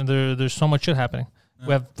 Like, there's so much shit happening.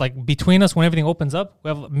 We have like between us when everything opens up, we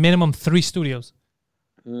have minimum 3 studios.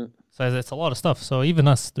 So it's a lot of stuff. So even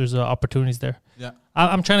us, there's opportunities there. Yeah.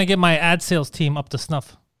 I'm trying to get my ad sales team up to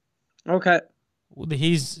snuff. Okay,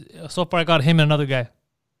 He's so far I got him and another guy,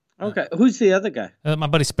 okay. Who's the other guy? my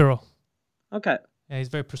buddy Spiro. Okay, Yeah, he's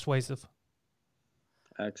very persuasive.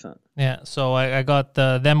 excellent. Yeah, so I got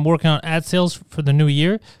them working on ad sales for the new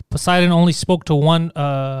year. Poseidon only spoke to one.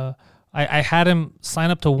 I had him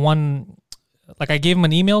sign up to one. Like I gave him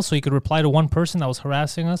an email so he could reply to one person that was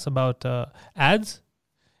harassing us about ads,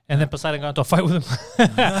 and then Poseidon got into a fight with him.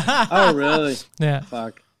 Oh, really? Yeah,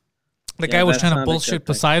 Fuck. the Yeah, guy was that's trying to not a good bullshit thing.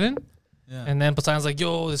 Poseidon. Yeah. And then Poseidon's like,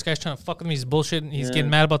 yo, this guy's trying to fuck with me. He's bullshit. And he's getting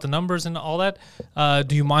mad about the numbers and all that.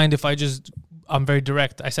 Do you mind if I'm very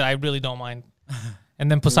direct. I said, I really don't mind. And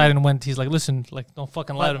then Poseidon went, he's like, listen, like, don't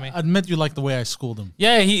fucking lie to me. Admit you like the way I schooled him.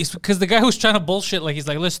 Yeah, because the guy who's trying to bullshit, like, he's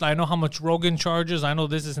like, listen, I know how much Rogan charges. I know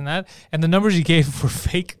this and that. And the numbers he gave were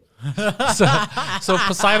fake. so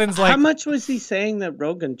Poseidon's like, How much was he saying that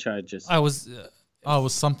Rogan charges? I was... Oh, it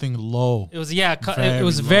was something low. It was, yeah, Very it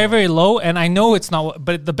was low. very, very low. And I know it's not,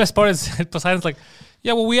 but the best part is Poseidon's like,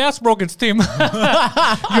 yeah, well, we asked Rogan's team.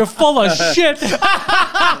 You're full of shit.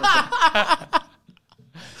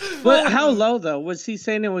 But how low though? Was he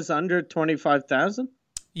saying it was under 25,000?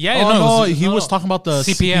 Yeah, Oh, it was- he was talking about the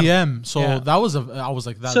CPM. CPM. So Yeah. that was I was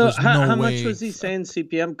like, that. So There's no how way. much was he saying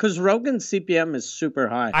CPM? Because Rogan's CPM is super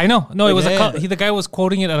high. I know. No, it was Yeah. the guy was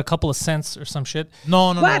quoting it at a couple of cents or some shit.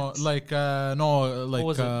 No. What? Like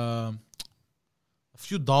was it? a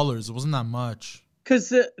few dollars. It wasn't that much.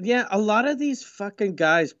 Because a lot of these fucking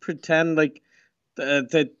guys pretend like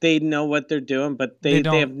that they know what they're doing, but They they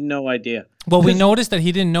don't. have no idea. Well, we noticed that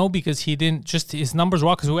he didn't know because he didn't just his numbers were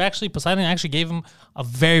off. Because Poseidon actually gave him a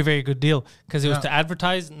very, very good deal because it was to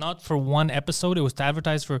advertise not for one episode, it was to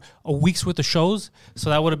advertise for a week's worth of shows. So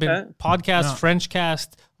that would have been Okay. podcast, French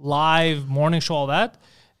cast, live, morning show, all that.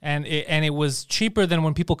 And it was cheaper than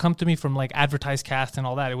when people come to me from like advertised cast and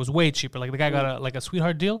all that. It was way cheaper. Like the guy got a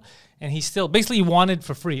sweetheart deal, and he still basically he wanted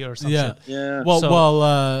for free or something. Yeah. Yeah.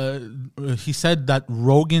 Well, he said that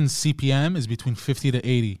Rogan's CPM is between $50 to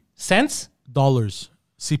 $80 Cents?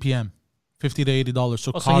 CPM, $50 to $80.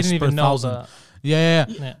 So Oh, so he cost didn't per even know thousand. the. Yeah.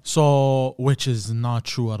 Yeah. So which is not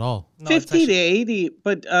true at all. No, it's 50 to actually- 80,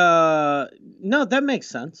 but no, that makes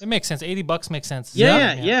sense. It makes sense. $80 makes sense.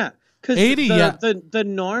 Yeah. Because 80, the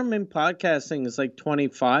norm in podcasting is like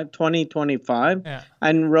 25. Yeah.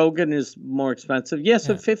 And Rogan is more expensive. Yeah,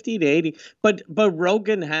 so 50 to 80. But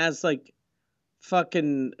Rogan has like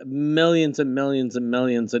fucking millions and millions and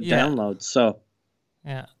millions of Yeah. downloads. So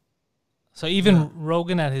Yeah. So even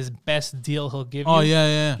Rogan at his best deal he'll give you. Oh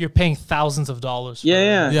yeah. You're paying thousands of dollars. For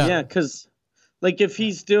Yeah. because like if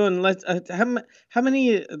he's doing how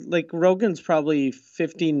many like Rogan's probably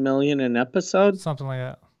 15 million an episode something like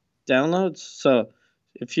that. downloads. So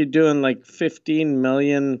if you're doing like 15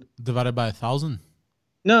 million, Divided by 1,000.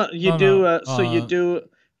 no, you No, do. no. So you do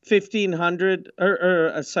 1,500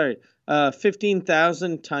 or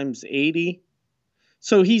 15,000 times 80.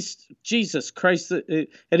 So he's Jesus Christ.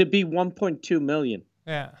 It'd be 1.2 million.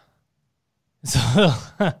 Yeah. So,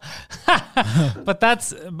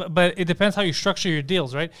 but it depends how you structure your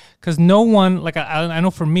deals, right? Because no one, like I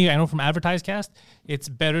know for me, I know from AdvertiseCast, it's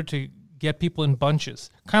better to get people in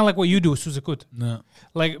bunches, kind of like what you do with Suzukut. No.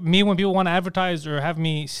 Like me, when people want to advertise or have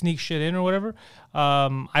me sneak shit in or whatever,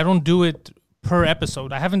 I don't do it per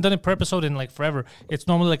episode. I haven't done it per episode in like forever. It's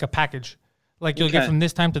normally like a package. Like you'll get Okay. from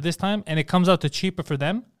this time to this time, and it comes out to cheaper for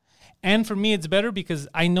them. And for me, it's better because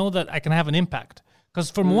I know that I can have an impact. Because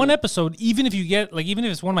from one episode, even if you get, like, even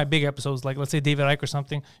if it's one of my big episodes, like let's say David Icke or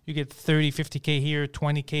something, you get 30, 50K here,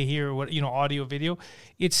 20K here, or what, audio, video.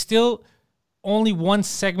 It's still only one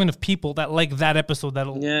segment of people that like that episode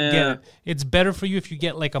that'll get Yeah. it. It's better for you if you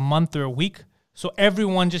get like a month or a week. So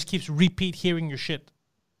everyone just keeps repeat hearing your shit.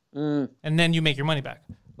 And then you make your money back.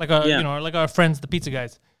 Like like our friends, the pizza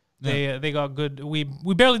guys. They got good. We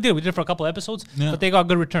barely did. We did it for a couple episodes, Yeah. but they got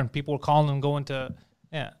good return. People were calling and going to,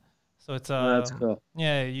 yeah. So it's That's cool.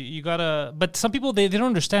 Yeah, you gotta. But some people they don't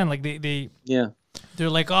understand. Like they're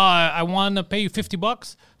like, oh, I want to pay you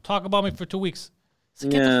 $50. Talk about me for 2 weeks. So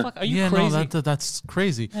get the fuck. Are you crazy? No, that's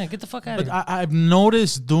crazy. Yeah, get the fuck out of here. But I've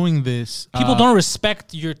noticed doing this. People don't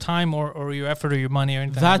respect your time or your effort or your money or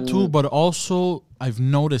anything. That too, but also I've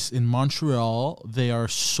noticed in Montreal they are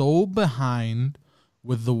so behind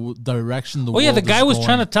with the direction the world the guy is was going.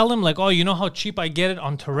 trying to tell him like, oh, you know how cheap I get it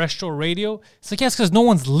on terrestrial radio? It's like, yes, because no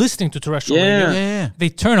one's listening to terrestrial radio. Yeah. They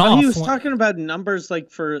turn off. He was talking about numbers like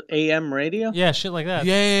for AM radio. Yeah, shit like that.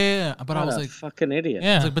 Yeah. But I was like, fucking idiot.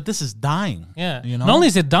 Yeah. I was like, but this is dying. Yeah. You know? Not only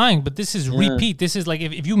is it dying, but this is repeat. This is like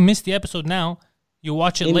if you miss the episode now, you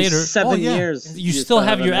watch it In later. 7 years, You still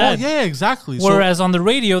have your ad. Yeah, exactly. Whereas on the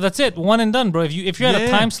radio, that's it, one and done, bro. If you're at a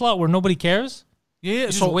time slot where nobody cares, you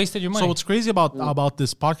just wasted your money. So what's crazy about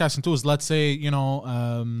this podcasting too is, let's say,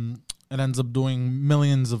 it ends up doing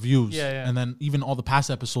millions of views, and then even all the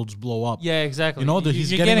past episodes blow up. Yeah, exactly. You know, that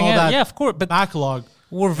he's You're getting all that. Yeah, of course. But backlog.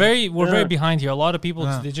 We're very behind here. A lot of people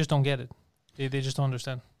they just don't get it. They just don't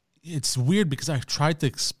understand. It's weird because I tried to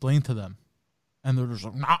explain to them, and they're just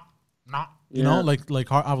like, nah. You know,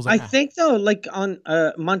 like I was like, I think though, like on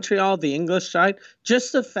Montreal, the English side,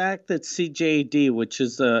 just the fact that CJAD, which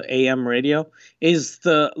is AM radio, is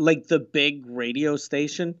the big radio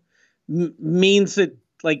station, means that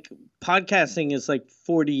like podcasting is like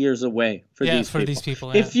 40 years away for these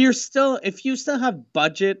people. Yeah. If you still have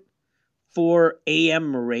budget for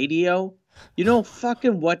AM radio, you know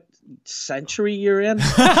fucking what century you're in.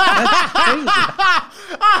 That's crazy.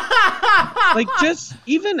 Like just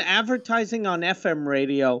even advertising on FM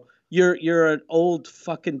radio, you're an old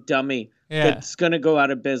fucking dummy that's gonna go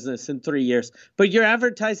out of business in 3 years. But you're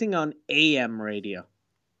advertising on AM radio.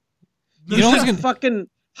 You know who's gonna fucking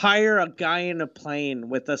hire a guy in a plane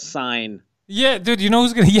with a sign. Yeah, dude, you know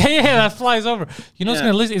who's gonna that flies over. You know who's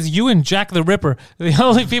gonna listen? It's you and Jack the Ripper. The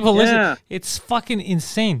only people listen. It's fucking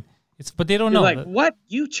insane. But they don't know. Like, what?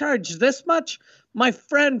 You charge this much? My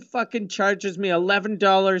friend fucking charges me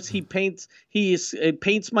 $11. He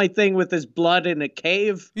paints my thing with his blood in a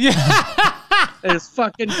cave. Yeah. His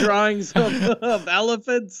fucking drawings of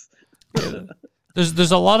elephants.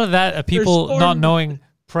 There's a lot of that people not knowing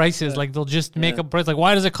prices. Like they'll just make a price. Like,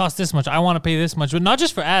 why does it cost this much? I want to pay this much. But not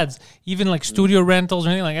just for ads. Even like studio rentals or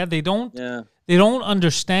anything like that. They don't. Yeah. They don't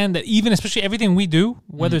understand that even, especially everything we do,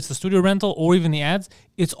 whether it's the studio rental or even the ads,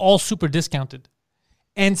 it's all super discounted.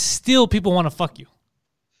 And still people want to fuck you.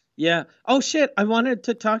 Yeah. Oh, shit. I wanted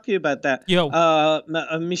to talk to you about that. Yo.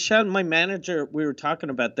 Michelle, my manager, we were talking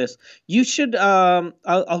about this. You should,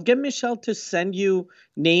 I'll get Michelle to send you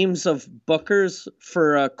names of bookers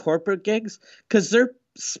for corporate gigs because they're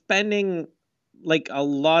spending like a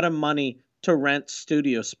lot of money to rent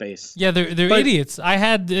studio space. Yeah, they're idiots. I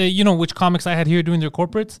had, which comics I had here doing their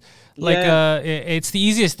corporates. Like, it's the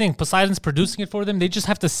easiest thing. Poseidon's producing it for them. They just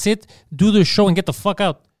have to sit, do their show, and get the fuck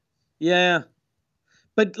out. Yeah.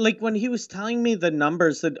 But, like, when he was telling me the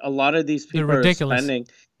numbers that a lot of these people are spending,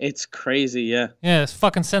 it's crazy, yeah. Yeah,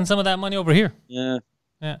 fucking send some of that money over here. Yeah.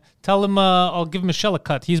 Yeah. Tell him I'll give Michelle a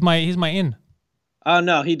cut. He's my in. Oh,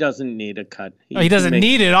 no, he doesn't need a cut. He doesn't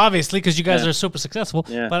need it, obviously, because you guys are super successful.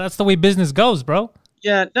 Yeah. But that's the way business goes, bro.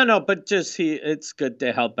 Yeah, no, but just it's good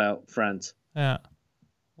to help out friends. Yeah.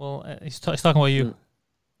 Well, he's talking about you.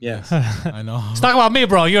 Yeah. I know. He's talking about me,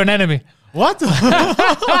 bro. You're an enemy. What?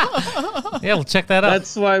 Yeah, we'll check that out.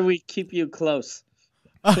 That's why we keep you close.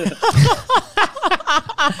 That's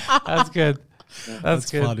good. That's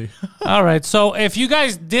good. Funny. All right. So if you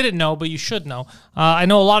guys didn't know, but you should know, I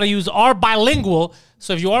know a lot of you are bilingual.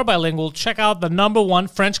 So if you are bilingual, check out the #1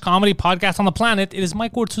 French comedy podcast on the planet. It is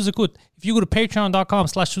Mike Ward Suzakut. If you go to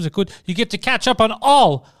patreon.com/Suzakut, you get to catch up on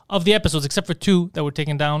all of the episodes except for 2 that were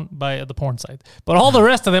taken down by the porn site. But all the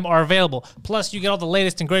rest of them are available. Plus, you get all the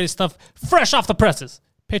latest and greatest stuff fresh off the presses.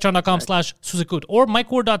 Patreon.com/Suzakut or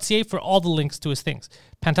MikeWard.ca for all the links to his things.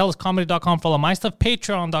 PantelisComedy.com for all of my stuff.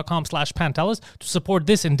 Patreon.com/Pantelis to support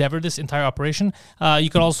this endeavor, this entire operation. You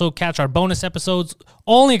can also catch our bonus episodes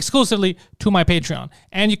only exclusively to my Patreon.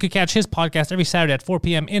 And you can catch his podcast every Saturday at 4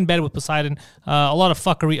 p.m. in bed with Poseidon. A lot of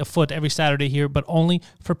fuckery afoot every Saturday here, but only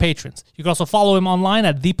for patrons. You can also follow him online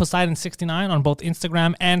at ThePoseidon69 on both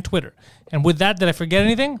Instagram and Twitter. And with that, did I forget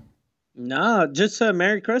anything? No, just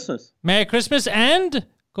Merry Christmas. Merry Christmas and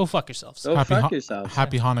go fuck yourselves. Go fuck yourselves.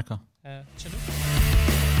 Happy Hanukkah.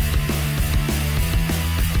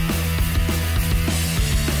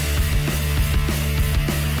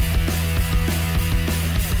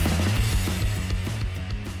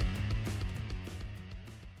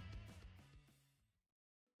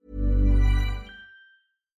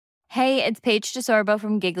 Hey, it's Paige DeSorbo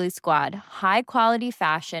from Giggly Squad. High quality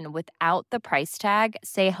fashion without the price tag.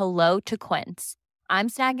 Say hello to Quince. I'm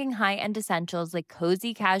snagging high-end essentials like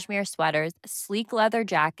cozy cashmere sweaters, sleek leather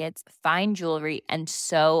jackets, fine jewelry, and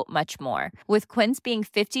so much more. With Quince being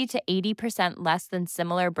 50 to 80% less than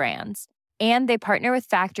similar brands. And they partner with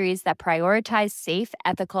factories that prioritize safe,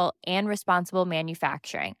 ethical, and responsible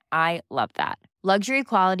manufacturing. I love that. Luxury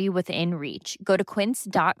quality within reach. Go to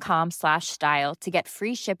quince.com/style to get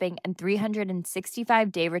free shipping and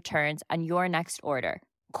 365-day returns on your next order.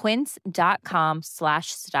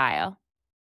 Quince.com/style.